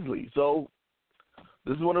very easily. So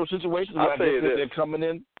this is one of those situations where I guess they're coming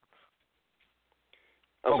in.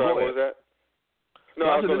 I'm sorry, what was that? No,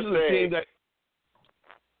 I was going to say that.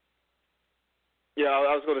 Yeah,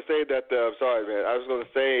 I was going to say that. I'm sorry, man. I was going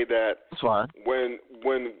to say that. That's fine. When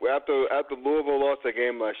after Louisville lost that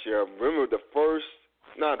game last year, I remember the first.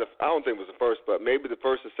 I don't think it was the first, but maybe the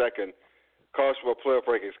first or second college football playoff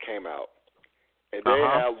rankings came out, and they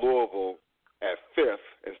had Louisville at 5th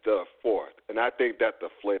instead of 4th, and I think that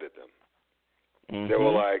deflated them. Mm-hmm. They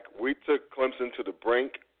were like, we took Clemson to the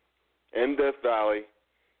brink in Death Valley,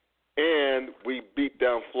 and we beat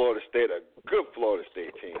down Florida State, a good Florida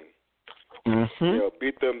State team. Mm-hmm. You know,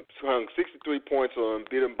 beat them, hung 63 points on them,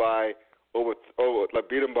 beat them by over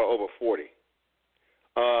 40.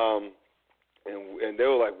 And they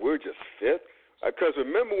were like, we're just 5th. Because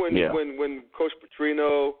remember when Coach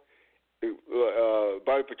Petrino,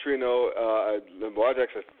 Bobby Petrino, Lamar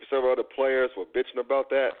Jackson, several other players were bitching about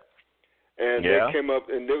that, and they came up,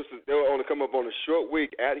 and they were only come up on a short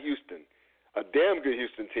week at Houston, a damn good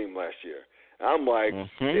Houston team last year. And I'm like,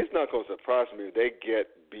 it's not going to surprise me if they get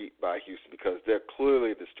beat by Houston because they're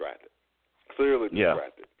clearly distracted.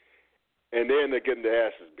 And then they're getting their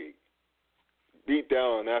asses beat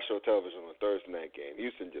down on national television on a Thursday night game.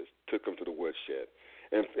 Houston just took them to the woodshed,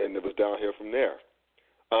 and it was downhill from there.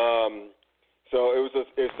 So it was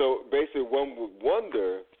so basically one would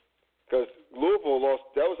wonder, because Louisville lost,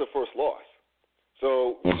 that was the first loss.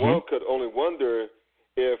 So one could only wonder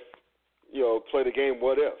if, play the game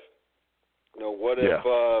what if. What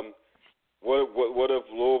if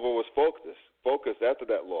Louisville was focused after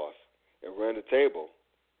that loss and ran the table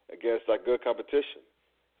against like good competition?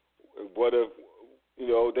 What if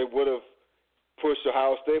they would have pushed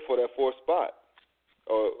Ohio State for that 4th spot?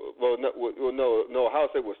 No, Ohio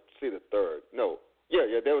State was seeded 3rd.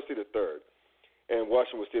 They were seeded 3rd, and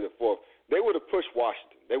Washington was seeded 4th. They would have pushed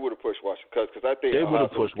Washington. Because I think they would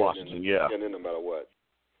have pushed Washington. Getting in no matter what.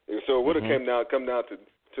 So it would have come down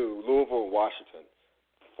to Louisville and Washington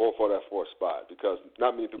for that 4th spot, because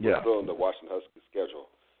not many people were filling the Washington Huskies schedule,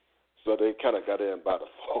 so they kind of got in by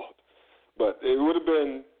default. But it would have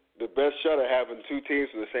been the best shot of having 2 teams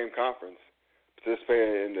from the same conference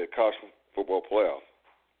participating in the college football playoff.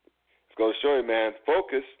 It's going to show you, man,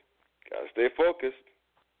 focus. Got to stay focused.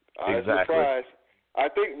 Exactly. Surprise. I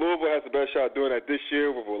think Louisville has the best shot of doing that this year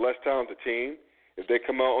with a less talented team if they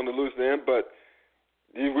come out on the losing end. But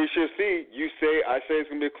we should see. I say it's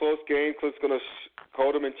going to be a close game. Cliff's going to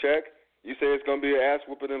hold them in check. You say it's going to be an ass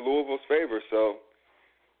whooping in Louisville's favor. So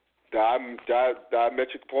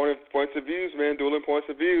diametric points of views, man, dueling points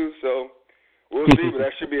of view. So we'll see, but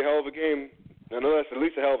that should be a hell of a game. I know that's at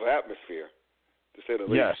least a hell of an atmosphere, to say the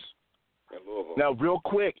least. Yes. In Louisville. Now, real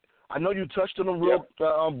quick, I know you touched on them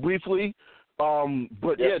briefly,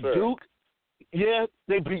 but Duke,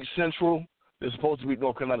 they beat Central. They're supposed to beat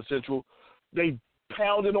North Carolina Central. They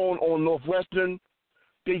pounded on Northwestern.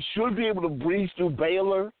 They should be able to breeze through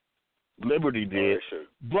Baylor. Liberty did.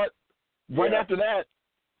 But right after that,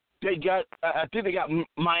 I think they got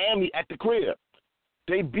Miami at the crib.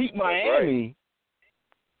 They beat Miami.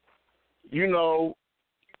 Right.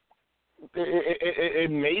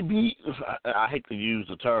 It may be, I hate to use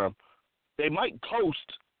the term, they might coast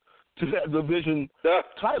to that division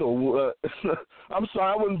title. I'm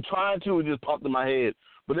sorry, I wasn't trying to, it just popped in my head.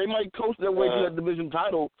 But they might coast their way to that division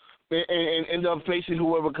title and end up facing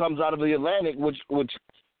whoever comes out of the Atlantic, which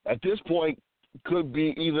at this point could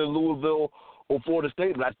be either Louisville or Florida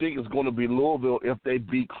State. But I think it's going to be Louisville if they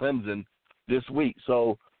beat Clemson this week.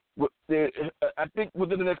 So I think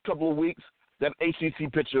within the next couple of weeks, that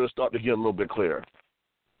ACC picture will start to get a little bit clearer.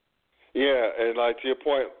 Yeah, and to your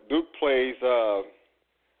point, Duke plays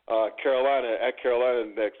Carolina at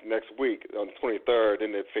Carolina next week on the 23rd,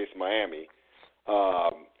 and they face Miami.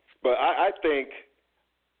 But I think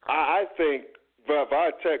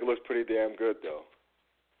Virginia Tech looks pretty damn good, though.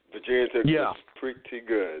 Virginia Tech looks pretty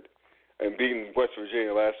good, and beating West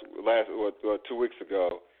Virginia last 2 weeks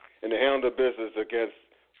ago, and they handled their business against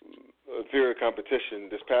inferior competition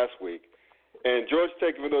this past week. And Georgia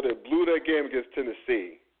Tech, even though they blew that game against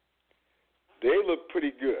Tennessee, they look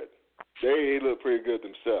pretty good. They look pretty good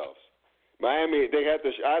themselves. Miami, I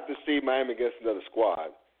have to see Miami against another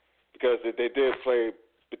squad because they did play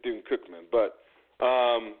Bethune-Cookman. But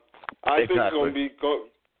I think it's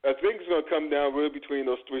going to come down really between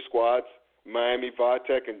those 3 squads: Miami,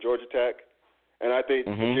 Tech, and Georgia Tech. And I think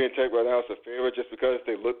Virginia Tech right now is a favorite just because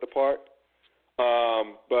they look the part.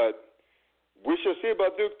 But we shall see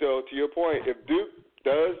about Duke, though. To your point, if Duke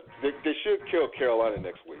does, they should kill Carolina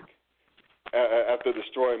next week. after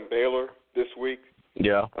destroying Baylor this week.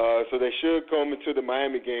 Yeah. So they should come into the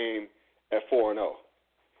Miami game at 4-0.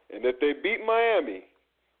 And if they beat Miami,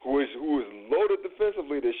 who is loaded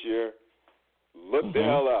defensively this year, look the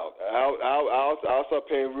hell out. I'll start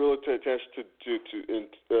paying real attention to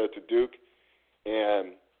Duke,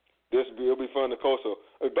 and it'll be fun to coach. So,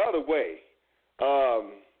 by the way,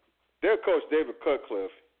 their coach David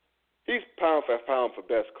Cutcliffe, he's pound for pound for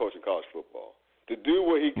best coach in college football. To do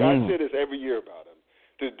what I say this every year about him.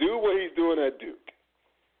 To do what he's doing at Duke.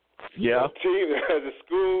 Yeah. A team that has a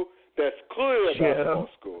school that's clearly a basketball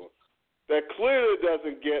school that clearly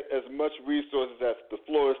doesn't get as much resources as the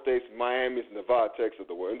Florida States, Miamis, Nevada Techs of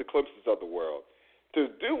the world, and the Clemsons of the world. To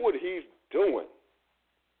do what he's doing,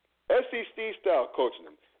 SEC style coaching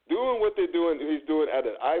them, doing what he's doing at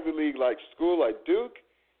an Ivy League like school like Duke,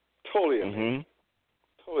 totally amazing.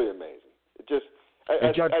 Totally amazing. It just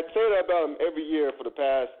I say that about him every year for the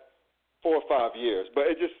past 4 or 5 years, but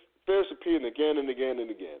it just bears repeating again and again and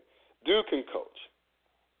again. Duke can coach.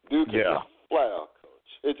 Duke can just flat out coach.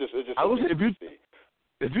 It just I would say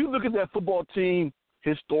if you look at that football team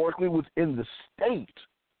historically within the state,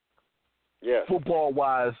 football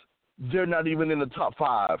wise, they're not even in the top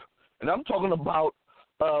 5. And I'm talking about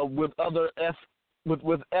with other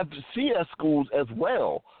with FCS schools as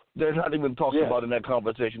well. They're not even talking about in that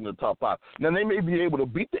conversation in the top 5. Now they may be able to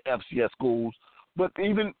beat the FCS schools, but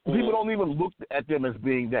even people don't even look at them as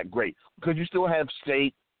being that great because you still have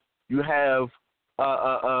State, you have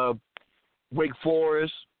Wake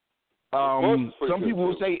Forest. Some people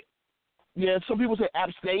will say, some people say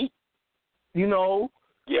App State. You know,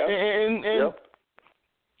 and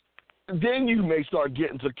then you may start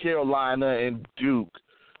getting to Carolina and Duke.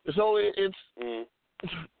 So it's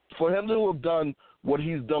for him to have done what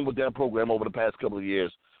he's done with that program over the past couple of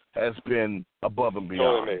years has been above and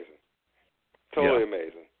beyond. Totally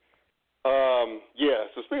amazing.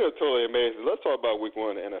 So speaking of totally amazing, let's talk about week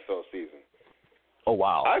 1 of the NFL season. Oh,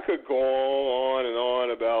 wow. I could go on and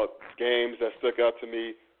on about games that stuck out to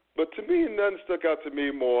me, but to me, nothing stuck out to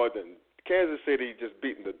me more than Kansas City just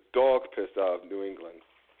beating the dog piss out of New England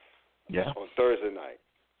on Thursday night.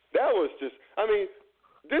 That was just,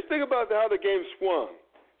 just think about how the game swung.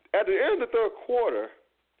 At the end of the third quarter,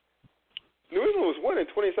 New England was winning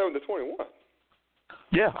 27-21.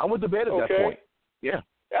 Yeah, I went to bed at that point. Yeah.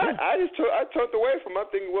 I turned away from it.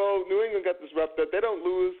 I'm thinking, well, New England got this wrapped up. They don't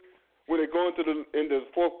lose when they go into the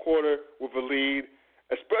fourth quarter with a lead,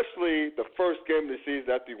 especially the first game of the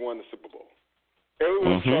season after you won the Super Bowl.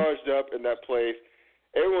 Everyone's charged up in that place.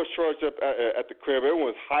 Everyone's charged up at the crib.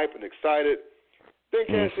 Everyone's hyped and excited.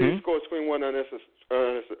 Then Kansas City scores 21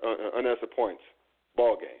 unanswered points.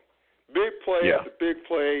 Ball game. Big play after big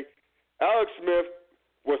play. Alex Smith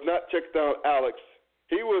was not checked down Alex.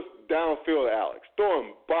 He was downfield Alex,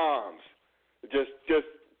 throwing bombs. Just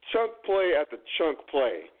chunk play after chunk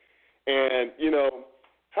play. And,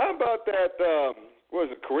 how about that, what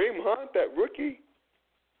was it, Kareem Hunt, that rookie?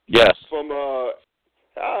 Yes. From,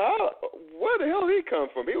 where the hell did he come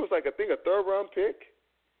from? He was like, I think, a third-round pick.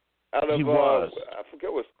 He was. I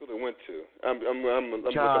forget what school he went to. I'm looking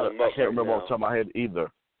him up. I can't remember off the top of my head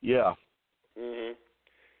either. Yeah.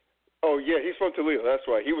 Oh, yeah, he's from Toledo. That's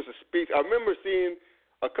right. He was a speed. I remember seeing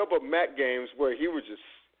a couple of MAC games where he was just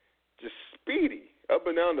speedy up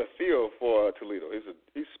and down the field for Toledo. He's a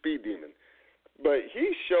speed demon. But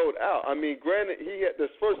he showed out. Granted, he had this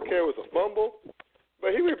first carry was a fumble,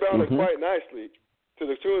 but he rebounded quite nicely to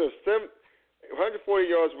the tune of 140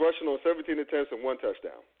 yards rushing on 17 attempts and 1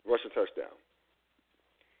 touchdown, rushing touchdown.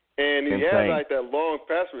 And he had like that long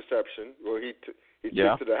pass reception where he took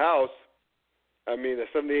to the house, a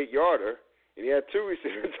 78-yarder, and he had 2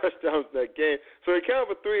 receiving touchdowns in that game. So he counted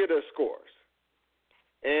for 3 of their scores.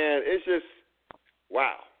 And it's just,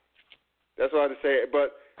 wow. That's all I have to say.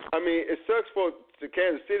 But, it sucks for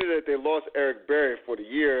Kansas City that they lost Eric Berry for the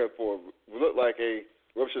year for what looked like a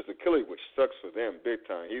ruptured Achilles, which sucks for them big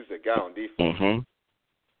time. He's a guy on defense.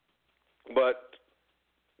 But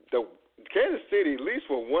the Kansas City, at least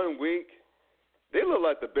for 1 week, they look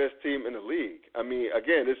like the best team in the league.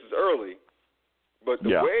 Again, this is early, but the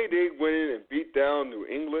way they went in and beat down New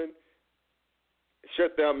England,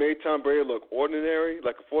 shut down, made Tom Brady look ordinary,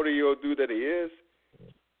 like a 40-year-old dude that he is,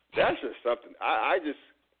 that's just something.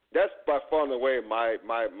 That's by far and away my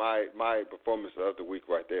performance of the week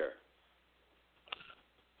right there.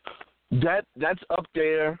 That's up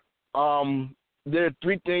there. There are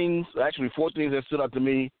 4 things that stood out to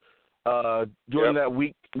me during that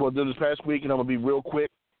week. Well, during this past week, and I'm gonna be real quick.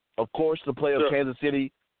 Of course, the play of Kansas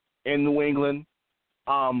City and New England,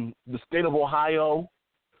 the state of Ohio.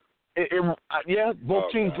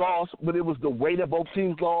 Both teams lost, but it was the way that both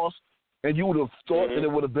teams lost And you would have thought that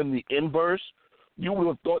it would have been the inverse. You would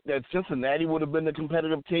have thought that Cincinnati would have been the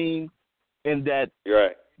competitive team and that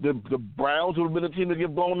the Browns would have been the team to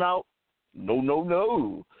get blown out.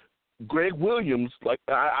 No. Greg Williams, like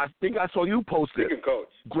I think I saw you post it. Coach.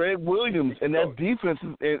 Greg Williams and that defense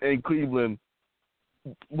in Cleveland.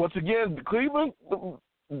 Once again, Cleveland,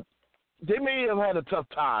 they may have had a tough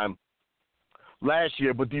time last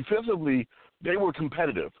year, but defensively, they were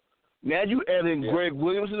competitive. Now you add in Greg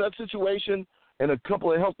Williams in that situation and a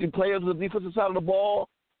couple of healthy players on the defensive side of the ball,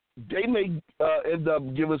 they may end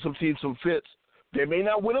up giving some teams some fits. They may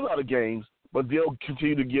not win a lot of games, but they'll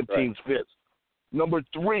continue to give teams fits. Number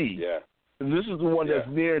 3, and this is the one that's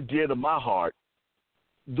near and dear to my heart,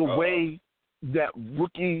 the way that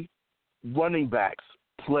rookie running backs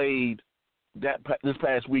played this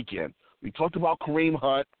past weekend. We talked about Kareem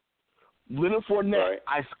Hunt. Leonard Fournette,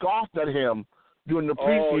 I scoffed at him during the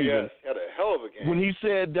preseason. Oh, yes. He had a hell of a game. When he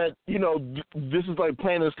said that, this is like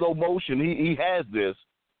playing in slow motion. He has this.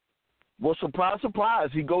 Well, surprise, surprise,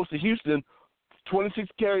 he goes to Houston, 26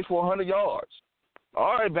 carries for 100 yards.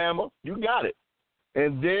 All right, Bama, you got it.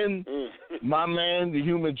 And then my man, the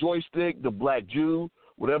human joystick, the black Jew,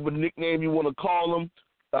 whatever nickname you want to call him,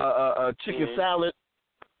 chicken salad,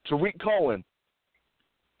 Tariq Cohen,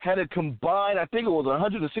 had a combined, I think it was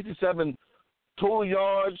 167 total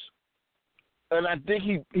yards. And I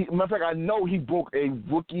think matter of fact, I know he broke a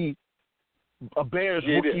Bears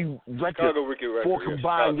rookie record for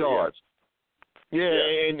combined yards.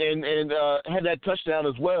 And had that touchdown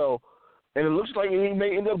as well. And it looks like he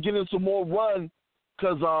may end up getting some more run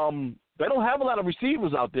because they don't have a lot of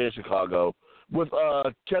receivers out there in Chicago with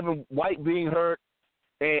Kevin White being hurt.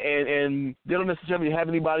 And they don't necessarily have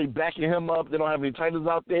anybody backing him up. They don't have any tight ends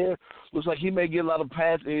out there. Looks like he may get a lot of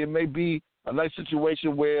passes. It may be a nice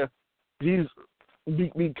situation where he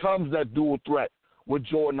becomes that dual threat with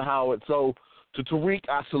Jordan Howard. So to Tariq,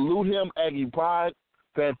 I salute him. Aggie pride.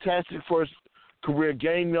 Fantastic first career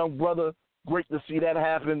game, young brother. Great to see that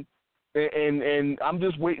happen. And I'm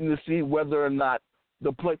just waiting to see whether or not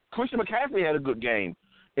Christian McCaffrey had a good game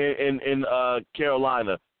in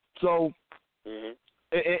Carolina. So,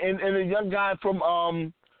 and a young guy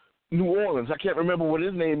from New Orleans, I can't remember what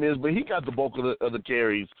his name is, but he got the bulk of the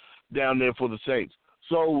carries down there for the Saints.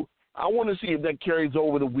 So I want to see if that carries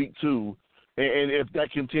over to week 2 and if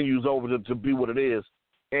that continues over to be what it is.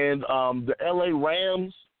 And the L.A.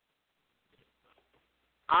 Rams,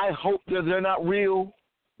 I hope that they're not real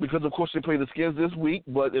because, of course, they play the Skins this week,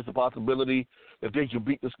 but it's a possibility if they can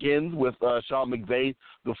beat the Skins with Sean McVay,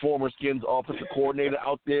 the former Skins offensive coordinator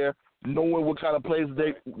out there, knowing what kind of plays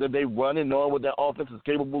that they run and knowing what that offense is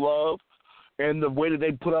capable of, and the way that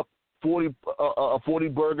they put up a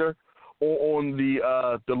 40-burger on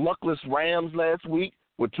the luckless Rams last week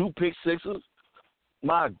with 2 pick sixes.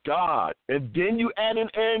 My God. And then you add in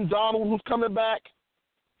Aaron Donald, who's coming back.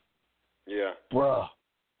 Yeah. Bruh.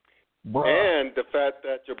 And the fact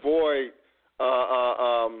that your boy,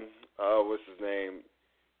 what's his name,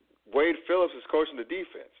 Wade Phillips is coaching the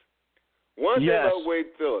defense. One thing about Wade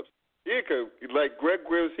Phillips, he could, like Greg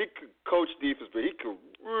Williams, he could coach defense, but he could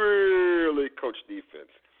really coach defense.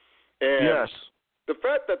 And the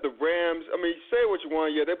fact that the Rams, I mean, say what you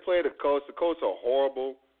want, they play the Colts. The Colts are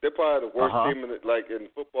horrible. They're probably the worst team in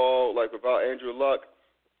football, like without Andrew Luck.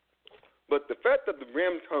 But the fact that the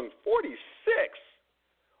Rams hung 46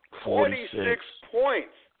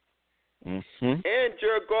 points. And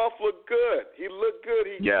Jared Goff looked good. He looked good.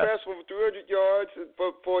 He passed for 300 yards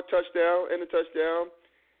for a touchdown and a touchdown.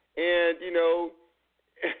 And,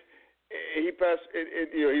 he passed,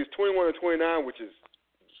 he was 21 of 29, which is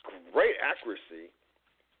great accuracy.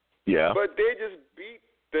 Yeah. But they just beat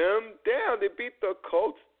them down. They beat the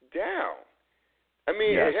Colts down. I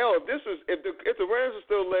mean, hell, if the Rams were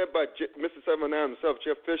still led by Mr. 79 himself,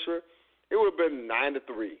 Jeff Fisher, it would have been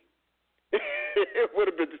 9-3. It would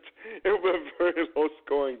have been a very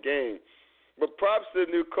low-scoring game. But props to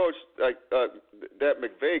the new coach, like that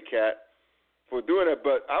McVay cat, for doing that.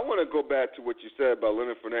 But I want to go back to what you said about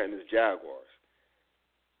Leonard Fournette and his Jaguars.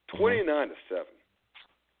 29-7.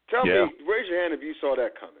 Tell me, raise your hand if you saw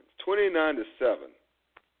that coming. 29-7.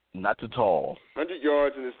 Not at all. 100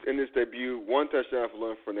 yards in his debut, 1 touchdown for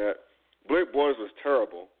Leonard Fournette. Blake Bortles was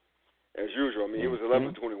terrible, as usual. I mean, he was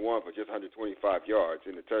 11-21 for just 125 yards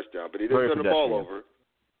in the touchdon, but he didn't turn the ball over.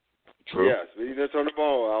 True. Yes, but he didn't turn the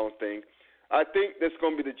ball over, I don't think. I think that's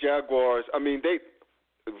going to be the Jaguars. I mean, the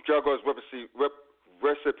Jaguars'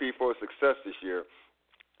 recipe for success this year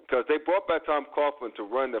because they brought back Tom Coughlin to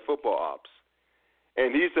run their football ops.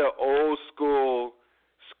 And he's an old school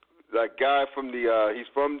guy from he's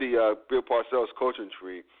from the Bill Parcells coaching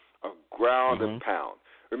tree of ground and pound.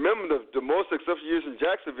 remember the most successful years in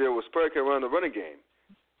Jacksonville was Perry around the running game.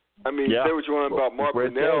 I mean, say what you want about Mark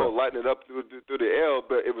Brunell lighting it up through the L,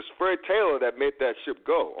 but it was Fred Taylor that made that ship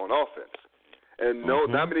go on offense. And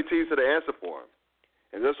not many teams had an answer for him.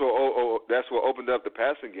 And that's what opened up the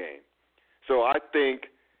passing game. So I think,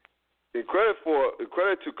 in credit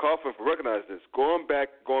to Coughlin for recognizing this, going back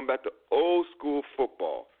to old school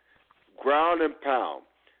football, ground and pound.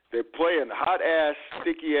 They play in hot-ass,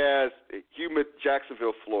 sticky-ass, humid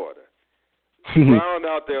Jacksonville, Florida. Ground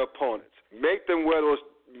out their opponents. Make them wear those.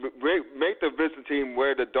 Make the visiting team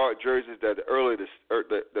wear the dark jerseys that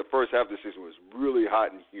the first half of the season was really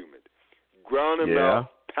hot and humid. Ground them out,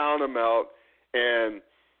 pound them out, and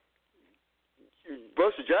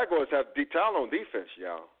both the Jaguars have deep talent on defense,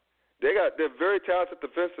 y'all. They're very talented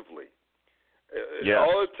defensively.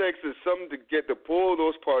 All it takes is something to pull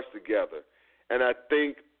those parts together, and I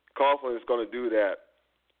think Coughlin is going to do that.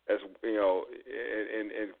 As you know,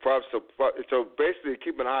 so basically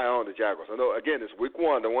keep an eye on the Jaguars. I know again it's week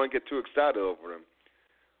 1. Don't want to get too excited over them.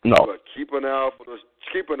 No, but keep an eye out for those.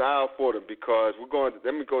 Keep an eye out for them because we're going.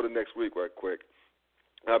 Let me go to next week right quick.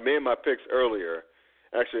 I made my picks earlier.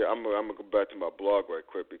 Actually, I'm gonna go back to my blog right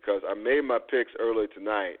quick because I made my picks earlier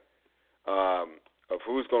tonight of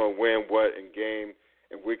who's gonna win what in game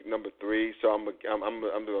in week number 3. So I'm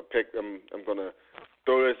gonna pick. I'm gonna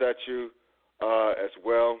throw this at you. As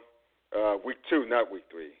well, week 2, not week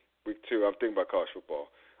 3. Week 2, I'm thinking about college football.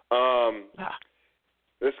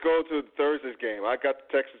 Let's go to Thursday's game. I got the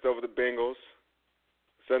Texans over the Bengals.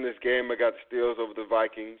 Sunday's game, I got the Steelers over the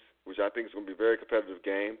Vikings, which I think is going to be a very competitive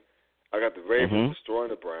game. I got the Ravens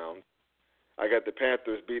destroying the Browns. I got the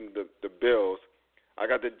Panthers beating the Bills. I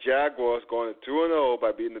got the Jaguars going to 2-0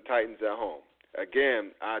 by beating the Titans at home.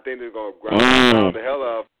 Again, I think they're going to ground the hell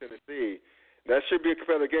out of Tennessee. That should be a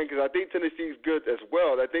competitive game because I think Tennessee's good as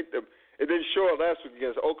well. I think it didn't show it last week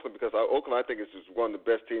against Oakland because Oakland, I think, is just one of the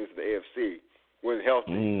best teams in the AFC when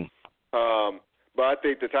healthy. But I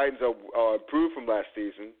think the Titans are improved from last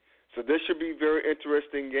season. So this should be a very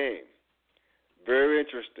interesting game. Very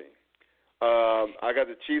interesting. I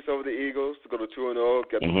got the Chiefs over the Eagles to go to 2-0.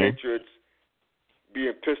 Got the Patriots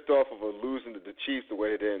being pissed off of losing to the Chiefs the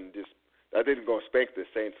way they did. I think they're going to spank the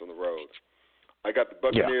Saints on the road. I got the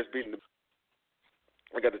Buccaneers beating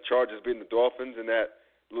I got the Chargers beating the Dolphins in that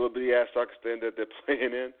little bitty-ass soccer stand that they're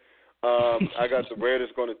playing in. I got the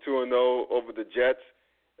Raiders going to 2-0 over the Jets.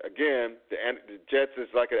 Again, the Jets is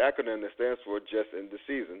like an acronym that stands for just in the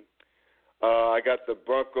season. I got the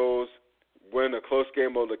Broncos winning a close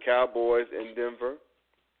game over the Cowboys in Denver.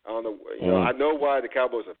 I don't know. I know why the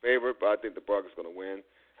Cowboys are favorite, but I think the Broncos are going to win.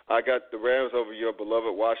 I got the Rams over your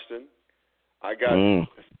beloved Washington. I got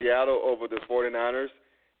Seattle over the 49ers.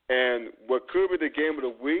 And what could be the game of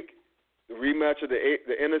the week, the rematch of the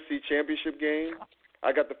NFC Championship game,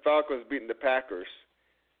 I got the Falcons beating the Packers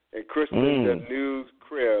and christening their new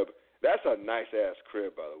crib. That's a nice-ass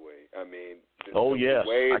crib, by the way. I mean,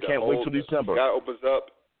 I can't wait till December. Sky opens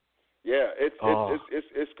up. Yeah,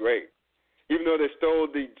 it's great. Even though they stole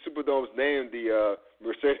the Superdome's name, the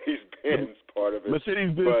Mercedes-Benz part of it.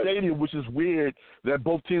 Mercedes-Benz Stadium, which is weird that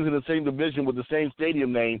both teams in the same division with the same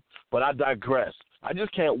stadium name, but I digress. I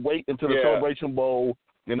just can't wait until the Celebration Bowl,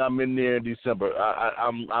 and I'm in there in December.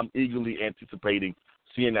 I'm eagerly anticipating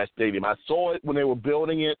seeing that stadium. I saw it when they were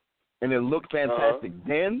building it, and it looked fantastic.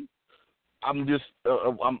 Then I'm just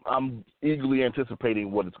I'm eagerly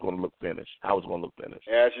anticipating what it's going to look finished, how it's going to look finished.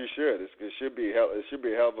 As you should.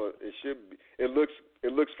 It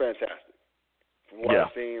looks fantastic. From what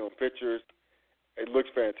I've seen on pictures, it looks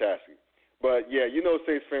fantastic. But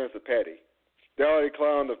Saints fans are petty. They already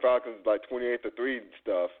clowned the Falcons like 28-3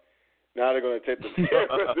 stuff. Now they're going to take the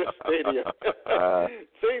this stadium.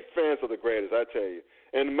 Saints fans are the greatest, I tell you.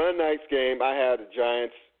 And Monday night's game, I had the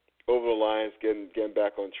Giants over the Lions getting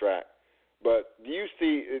back on track. But do you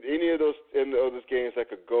see any of those games that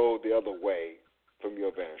could go the other way from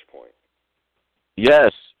your vantage point?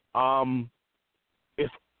 Yes. If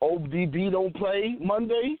ODB don't play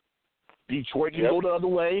Monday, Detroit can go the other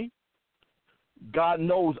way. God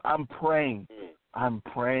knows I'm praying.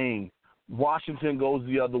 Washington goes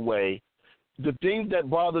the other way. The thing that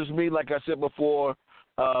bothers me, like I said before,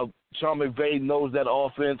 Sean McVay knows that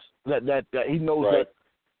offense, that he knows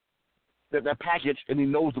that package, and he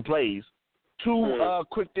knows the plays. Two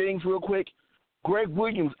quick things real quick. Greg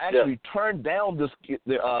Williams actually turned down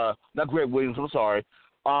not Greg Williams, I'm sorry.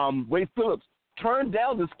 Wade Phillips turned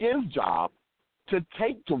down the Skins job to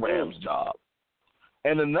take the Rams job.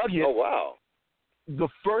 And the Nuggets, the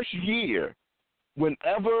first year,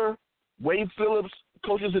 whenever Wade Phillips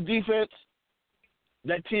coaches the defense,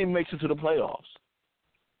 that team makes it to the playoffs.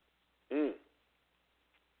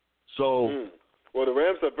 So, well, the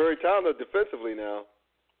Rams are very talented defensively now.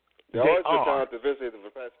 They've always been talented defensively for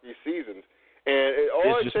the past few seasons, and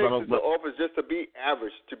all it takes is the offense just to be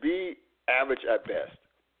average at best.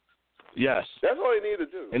 Yes, that's all they need to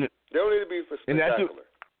do. They don't need to be spectacular.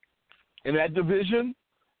 In that division,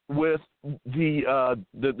 with the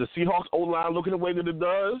Seahawks O-line looking the way that it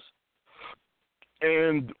does,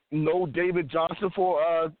 and no David Johnson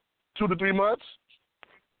for 2 to 3 months,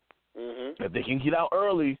 if they can get out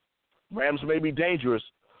early, Rams may be dangerous.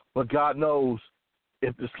 But God knows,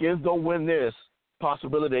 if the Skins don't win this,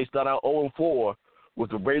 possibility they start out 0-4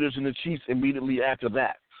 with the Raiders and the Chiefs immediately after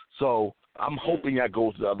that. So I'm hoping that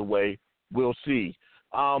goes the other way. We'll see.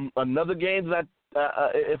 Another game that,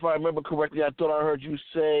 if I remember correctly, I thought I heard you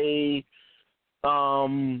say,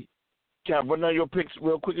 can I run down your picks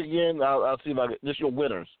real quick again? I'll see if I get, just your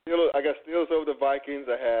winners. I got Steelers over the Vikings.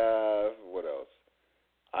 I have, what else?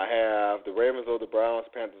 I have the Ravens over the Browns,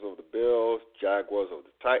 Panthers over the Bills, Jaguars over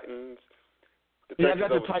the Titans. I got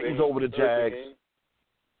the Titans over the Jags.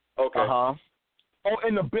 Okay. Oh,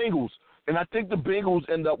 and the Bengals. And I think the Bengals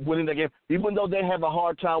end up winning the game. Even though they have a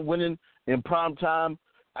hard time winning in prime time,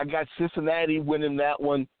 I got Cincinnati winning that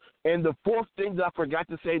one. And the fourth thing that I forgot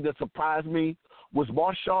to say that surprised me was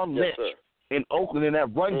Marshawn Lynch in Oakland in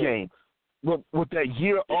that run game. With that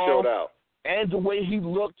year off and the way he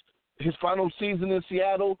looked his final season in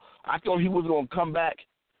Seattle, I thought he was going to come back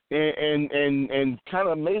and kind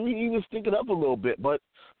of maybe even stick it up a little bit. But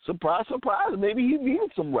surprise, surprise, maybe he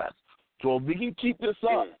needed some rest. So if we can keep this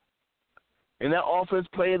up and that offense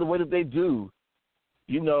play the way that they do,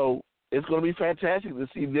 you know, it's going to be fantastic to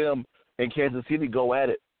see them and Kansas City go at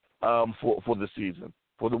it for the season,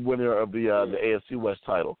 for the winner of the AFC West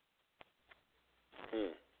title.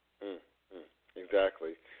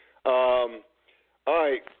 Exactly. All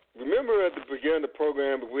right. Remember at the beginning of the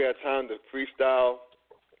program, if we had time to freestyle,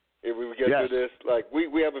 if we would get through this, like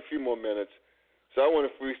we have a few more minutes, so I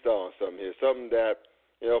want to freestyle on something here, something that,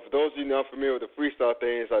 you know, for those of you not familiar with the freestyle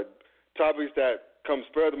thing, it's like topics that come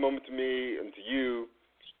spur of the moment to me and to you,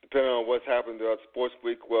 depending on what's happened throughout sports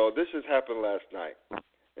week. Well, this just happened last night,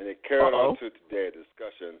 and it carried on to today, a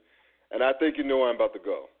discussion, and I think you know where I'm about to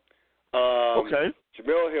go. Okay.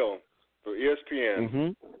 Jamel Hill for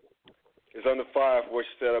ESPN is under fire for what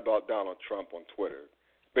she said about Donald Trump on Twitter,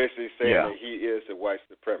 basically saying that he is a white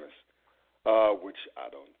supremacist, which I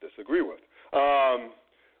don't disagree with.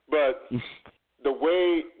 But the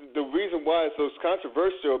reason why it's so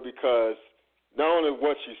controversial because not only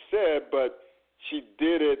what she said, but she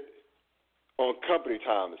did it on company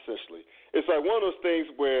time, essentially. It's like one of those things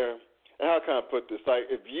where, and how can I put this? Like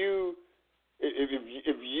if you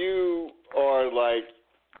are like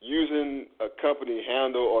using a company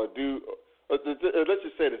handle or let's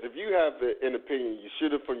just say this: if you have an opinion, you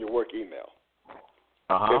shoot it from your work email.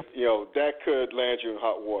 If, you know, that could land you in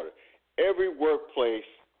hot water. Every workplace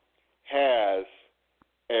has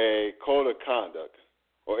a code of conduct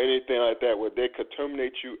or anything like that where they could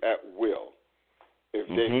terminate you at will if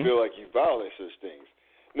they feel like you violate such things.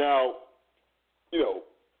 Now, you know,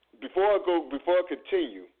 before I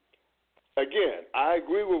continue, again, I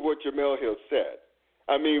agree with what Jamel Hill said.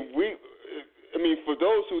 I mean, for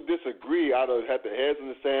those who disagree, either have their heads in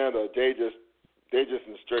the sand or they just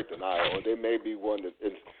in straight denial, or they may be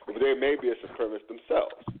they may be a supremacist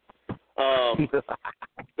themselves.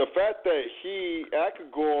 The fact that I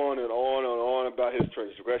could go on and on and on about his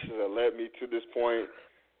transgressions that led me to this point,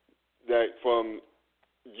 that from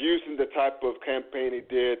using the type of campaign he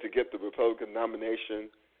did to get the Republican nomination,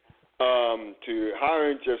 to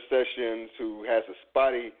hiring Jeff Sessions, who has a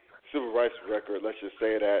spotty civil rights record, let's just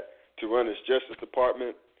say that, to run his Justice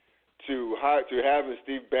Department, to having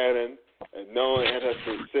Steve Bannon and knowing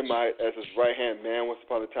anti-Semite as his right-hand man once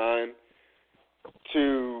upon a time,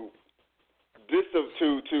 to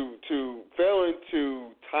failing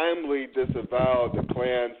to timely disavow the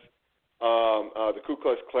Klan's, the Ku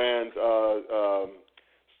Klux Klan's,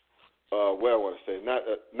 what I want to say,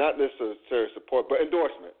 not necessarily support, but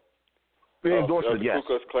endorsement. Endorsement, yes. The Ku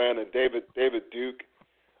Klux Klan and David Duke.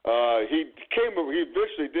 He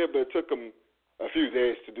eventually did, but it took him a few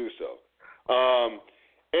days to do so.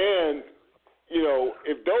 And, you know,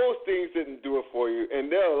 if those things didn't do it for you, and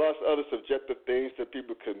there are lots of other subjective things that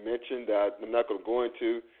people could mention that I'm not going to go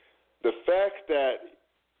into, the fact that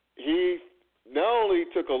he not only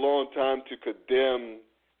took a long time to condemn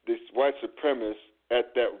this white supremacist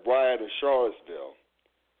at that riot in Charlottesville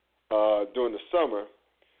during the summer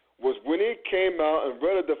was when he came out and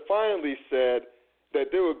rather defiantly said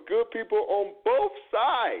that there were good people on both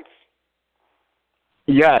sides.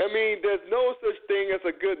 Yes. I mean, there's no such thing as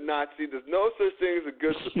a good Nazi. There's no such thing as a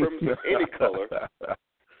good supremacist of any color.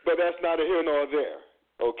 But but that's neither here nor there,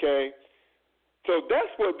 okay? So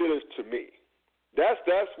that's what did it to me. That's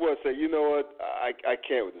what said, you know what, I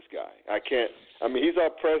can't with this guy. I can't. I mean, he's our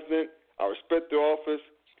president. I respect the office,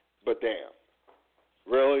 but damn.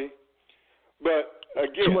 Really? But,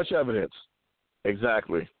 again. Too much evidence.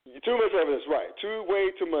 Exactly. Too much evidence, right.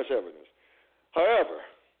 Way too much evidence. However,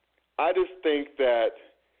 I just think that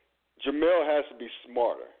Jamel has to be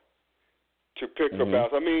smarter to pick her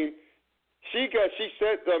battles. I mean,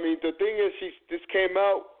 the thing is, this came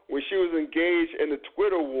out when she was engaged in the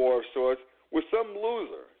Twitter war of sorts with some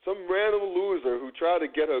loser, some random loser who tried to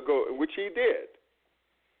get her to go, which he did.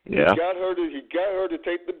 Yeah. He got her to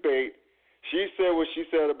take the bait. She said what she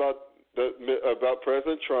said about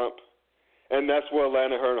President Trump, and that's what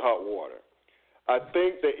landed her in hot water. I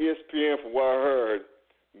think that ESPN, from what I heard,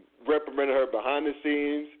 reprimanded her behind the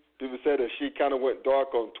scenes. People said that she kind of went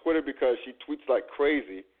dark on Twitter because she tweets like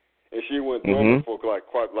crazy, and she went dormant for quite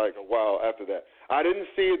a while after that. I didn't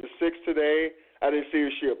see the 6 today. I didn't see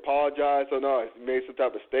if she apologized or not. She made some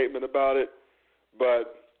type of statement about it.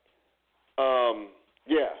 But,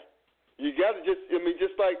 yeah, you got to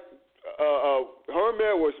just like Herman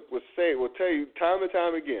Miller will tell you time and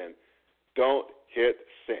time again, don't hit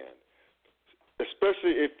send.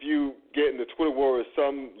 Especially if you get in the Twitter war with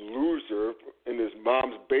some loser in his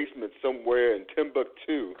mom's basement somewhere in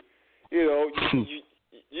Timbuktu. You know,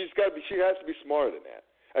 you just got to be. She has to be smarter than that.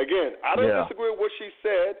 Again, I don't disagree with what she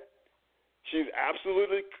said. She's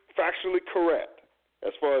absolutely factually correct as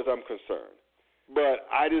far as I'm concerned. But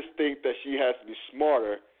I just think that she has to be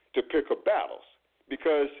smarter to pick her battles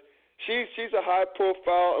because she's a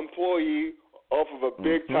high-profile employee off of a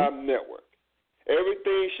big-time network.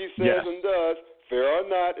 Everything she says and does, fair or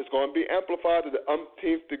not, is going to be amplified to the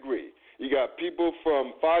umpteenth degree. You got people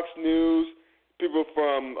from Fox News, people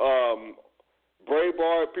from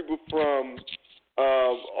Breitbart, people from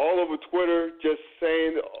all over Twitter just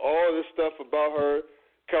saying all this stuff about her,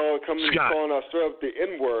 calling ourselves the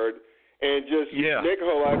N-word, and just making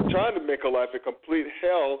her life, trying to make her life a complete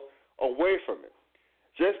hell away from it.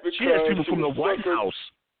 Just because she has people from the White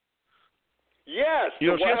House. Yes, she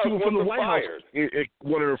has people from the White House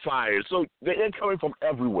wanted her fired. So they're coming from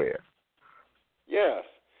everywhere. Yes,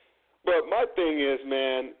 but my thing is,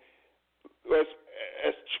 man,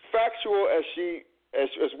 as factual as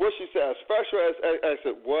what she said, as factual as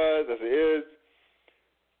it was, as it is,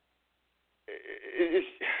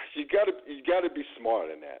 you got to be smarter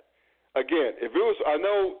than that. Again, if it was, I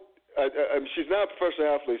know she's not a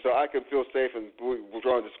professional athlete, so I can feel safe in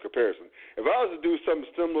drawing this comparison. If I was to do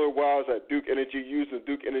something similar while I was at Duke Energy, using the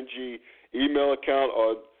Duke Energy email account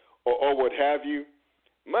or what have you,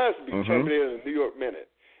 mine has to be terminated in the New York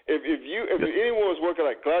Minute. If anyone was working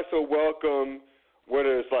like Glaxo Wellcome,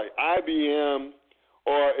 whether it's like IBM,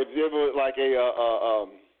 or if they were like a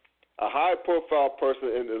high-profile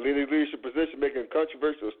person in the leadership position making a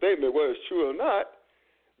controversial statement, whether it's true or not,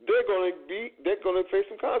 they're going to face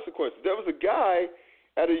some consequences. There was a guy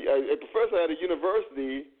a professor at a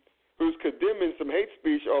university who's condemning some hate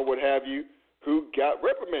speech or what have you, who got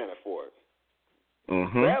reprimanded for it.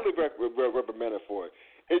 Badly reprimanded for it.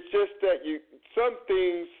 It's just that some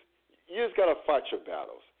things you just got to fight your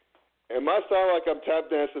battles. It might sound like I'm tap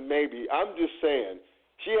dancing, maybe. I'm just saying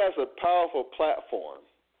she has a powerful platform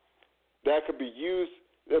that could be used.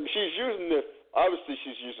 I mean, she's using it. Obviously,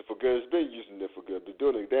 she's using it for good. It's been using it for good. Been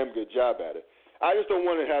doing a damn good job at it. I just don't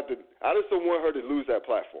want her to lose that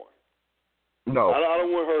platform. No, I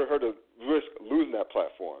don't want her to risk losing that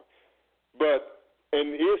platform.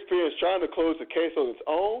 And ESPN is trying to close the case on its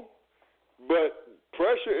own, but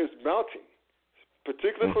pressure is mounting,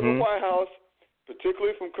 particularly from the White House,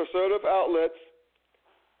 particularly from conservative outlets,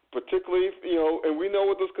 particularly and we know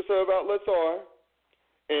what those conservative outlets are,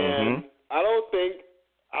 and I don't think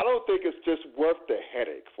it's just worth the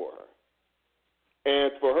headache for her.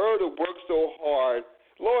 And for her to work so hard,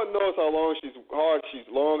 Lord knows how long she's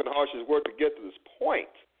worked to get to this point,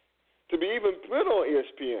 to be even put on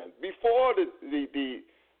ESPN before the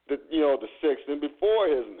 6th and before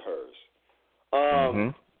his and hers.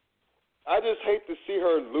 I just hate to see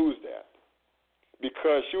her lose that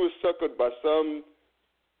because she was suckered by some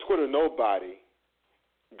Twitter nobody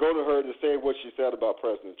go to her to say what she said about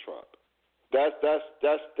President Trump. That's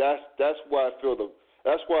why I feel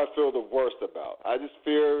the worst about. I'm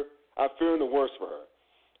fearing the worst for her.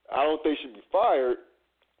 I don't think she'd be fired,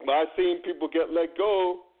 but I've seen people get let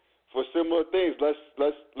go for similar things. Less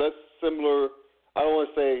similar. I don't want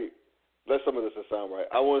to say some of this doesn't sound right.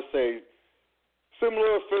 I want to say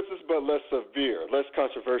similar offenses, but less severe, less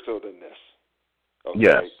controversial than this. Okay?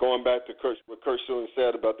 Yes. Going back to what Kurt Schilling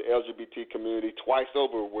said about the LGBT community twice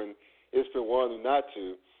over when it's been warned not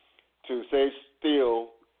to. to Sage Steele,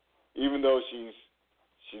 even though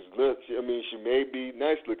she's lit. I mean, she may be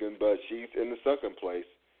nice looking, but she's in the second place.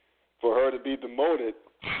 For her to be demoted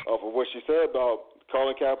off of what she said about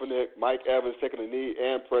Colin Kaepernick, Mike Evans taking a knee,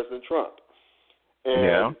 and President Trump.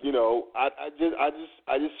 And you know, I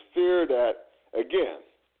just fear that again,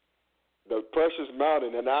 the pressure's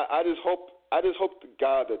mounting, and I just hope to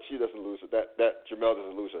God that she doesn't lose it, that Jamel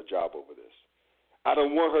doesn't lose her job over this. I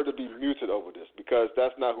don't want her to be muted over this because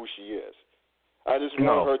that's not who she is. I just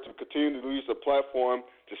want her to continue to use the platform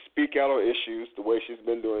to speak out on issues the way she's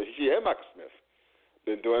been doing. She and Michael Smith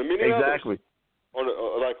been doing. I mean, exactly. On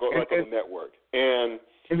the network. And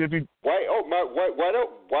white or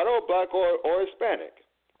black or Hispanic.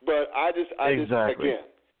 But I just again,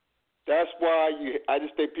 that's why I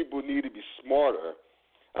just think people need to be smarter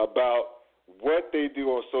about what they do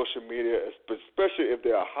on social media, especially if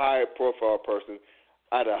they're a high-profile person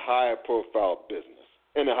at a high-profile business,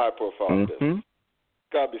 in a high-profile business.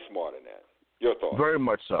 Got to be smart in that. Your thoughts? Very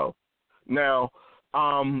much so. Now,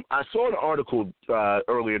 I saw an article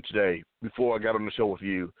earlier today before I got on the show with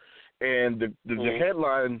you, and the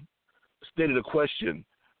headline stated a question.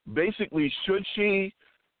 Basically, should she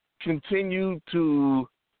continue to,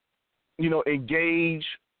 engage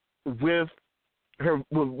with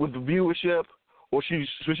with the viewership, or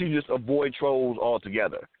should she just avoid trolls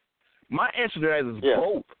altogether? My answer to that is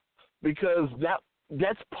both, because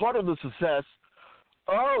that's part of the success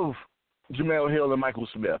of Jemele Hill and Michael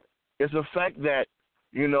Smith. It's the fact that,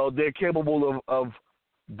 they're capable of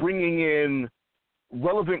bringing in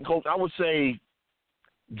relevant culture. I would say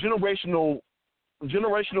generationally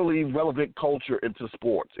relevant culture into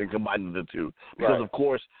sports and combining the two. Because, of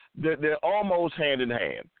course, they're almost hand in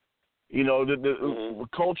hand. The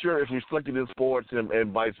culture is reflected in sports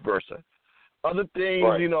and vice versa. Other things,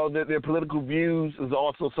 their political views is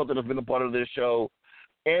also something that's been a part of this show,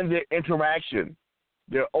 and their interaction.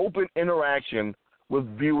 Their open interaction with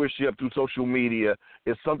viewership through social media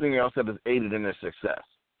is something else that has aided in their success.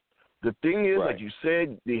 The thing is, like you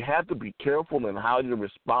said, they have to be careful in how you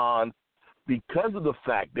respond because of the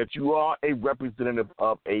fact that you are a representative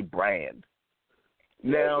of a brand.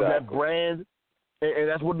 Now, that brand, and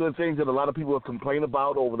that's one of the things that a lot of people have complained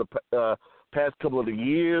about over the past couple of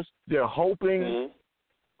years. They're hoping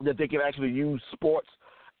that they can actually use sports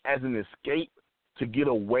as an escape to get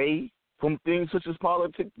away from things such as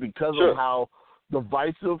politics because of how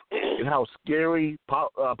divisive and how scary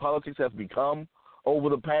politics has become over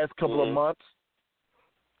the past couple of months.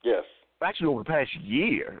 Yes. Actually, over the past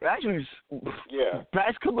year.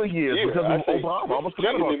 Past couple of years because of Obama. I almost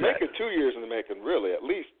forgot about that. 2 years in the making, really. At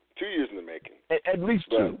least 2 years in the making. At least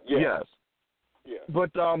two, yes. Yeah.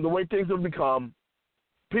 But the way things have become,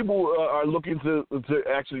 people are looking to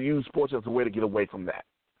actually use sports as a way to get away from that.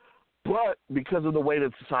 But because of the way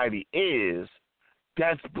that society is,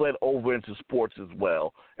 that's bled over into sports as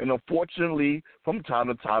well. And unfortunately, from time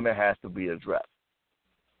to time, it has to be addressed.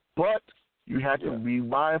 But you have to be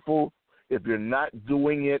mindful, if you're not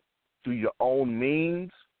doing it through your own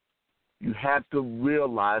means, you have to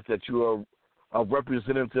realize that you are a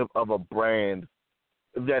representative of a brand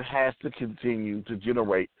that has to continue to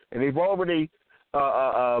generate. And they've already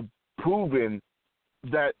proven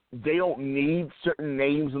that they don't need certain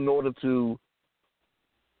names in order to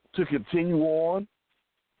continue on.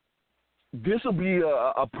 This will be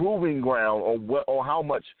a proving ground on how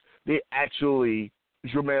much they actually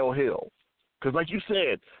Jemele Hill. Because like you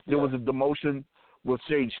said, there was a demotion with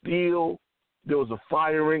Sage Steele. There was a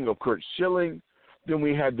firing of Kurt Schilling. Then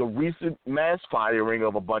we had the recent mass firing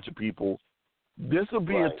of a bunch of people. This will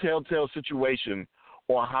be a telltale situation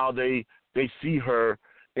on how they see her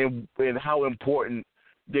and how important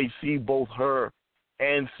they see both her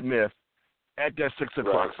and Smith at that 6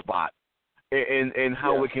 o'clock spot and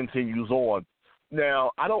how it continues on.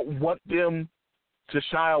 Now, I don't want them to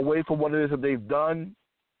shy away from what it is that they've done,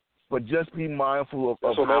 but just be mindful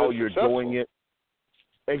of how you're doing it.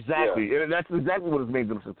 Exactly. Yeah. And that's exactly what has made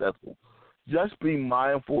them successful. Just be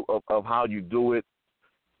mindful of how you do it.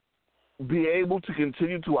 Be able to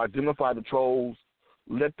continue to identify the trolls,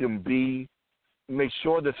 let them be, make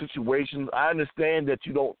sure the situations. I understand that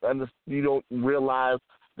you don't realize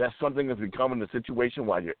that something is becoming a situation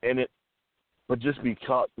while you're in it, but just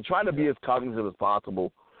try to be as cognizant as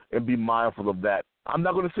possible and be mindful of that. I'm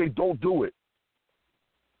not going to say don't do it,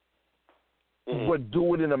 but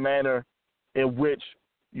do it in a manner in which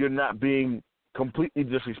you're not being completely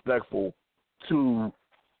disrespectful to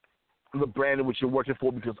the brand in which you're working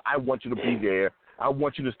for, because I want you to be there. I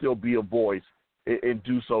want you to still be a voice and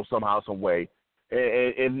do so somehow, some way.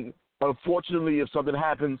 And unfortunately, if something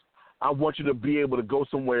happens, I want you to be able to go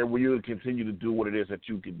somewhere where you can continue to do what it is that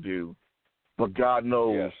you can do. But God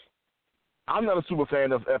knows, yes. I'm not a super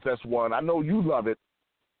fan of FS1. I know you love it.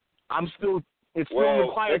 It's still an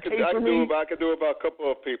acquired taste for me. I can do about a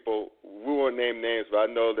couple of people. We won't name names, but I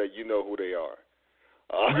know that you know who they are.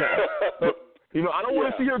 Yeah. I don't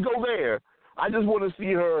want to see her go there. I just want to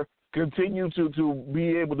see her continue to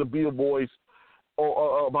be able to be a voice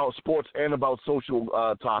about sports and about social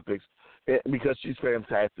topics because she's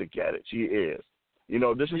fantastic at it. She is.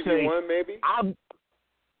 This is saying TV1 maybe.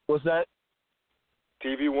 What's that?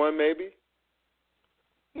 TV1 maybe.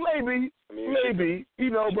 Maybe.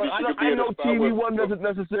 But I know TV1 doesn't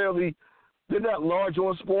necessarily. They're not large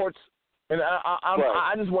on sports, and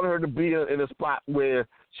I just want her to be in a spot where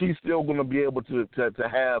she's still going to be able to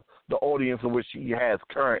have the audience of which she has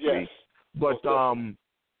currently. Yes. But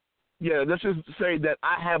let's just say that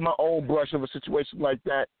I have my own brush of a situation like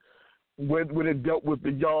that when it dealt with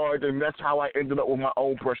the yard, and that's how I ended up with my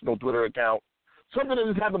own personal Twitter account. Something that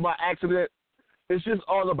just happened by accident. It's just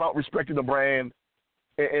all about respecting the brand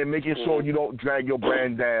and making sure you don't drag your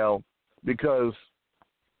brand down, because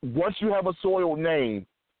once you have a soiled name,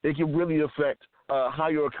 it can really affect how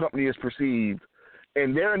your company is perceived.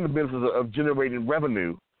 And they're in the business of generating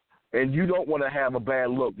revenue, and you don't want to have a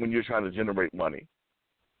bad look when you're trying to generate money.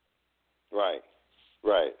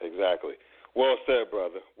 Right, exactly. Well said,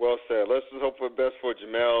 brother. Well said. Let's just hope for the best for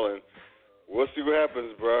Jamel, and we'll see what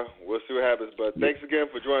happens, bro. But thanks again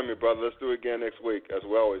for joining me, brother. Let's do it again next week, as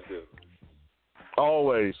we always do.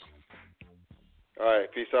 Always. All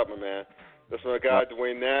right, peace out, my man. That's my guy,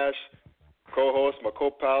 Dwayne Nash, co-host, my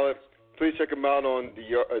co-pilot. Please check him out on the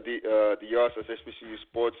Yards HBCU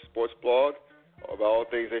Sports blog about all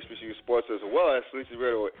things HBCU sports, as well as Sleazy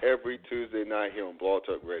Radio every Tuesday night here on Blog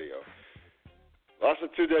Talk Radio. Lots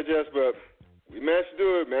to digest, but we managed to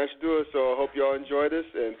do it. So I hope y'all enjoy this,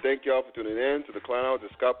 and thank y'all for tuning in to the Clown Hour.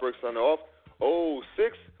 This is Scott Burke signing off.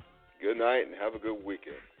 06. Good night, and have a good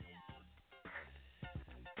weekend.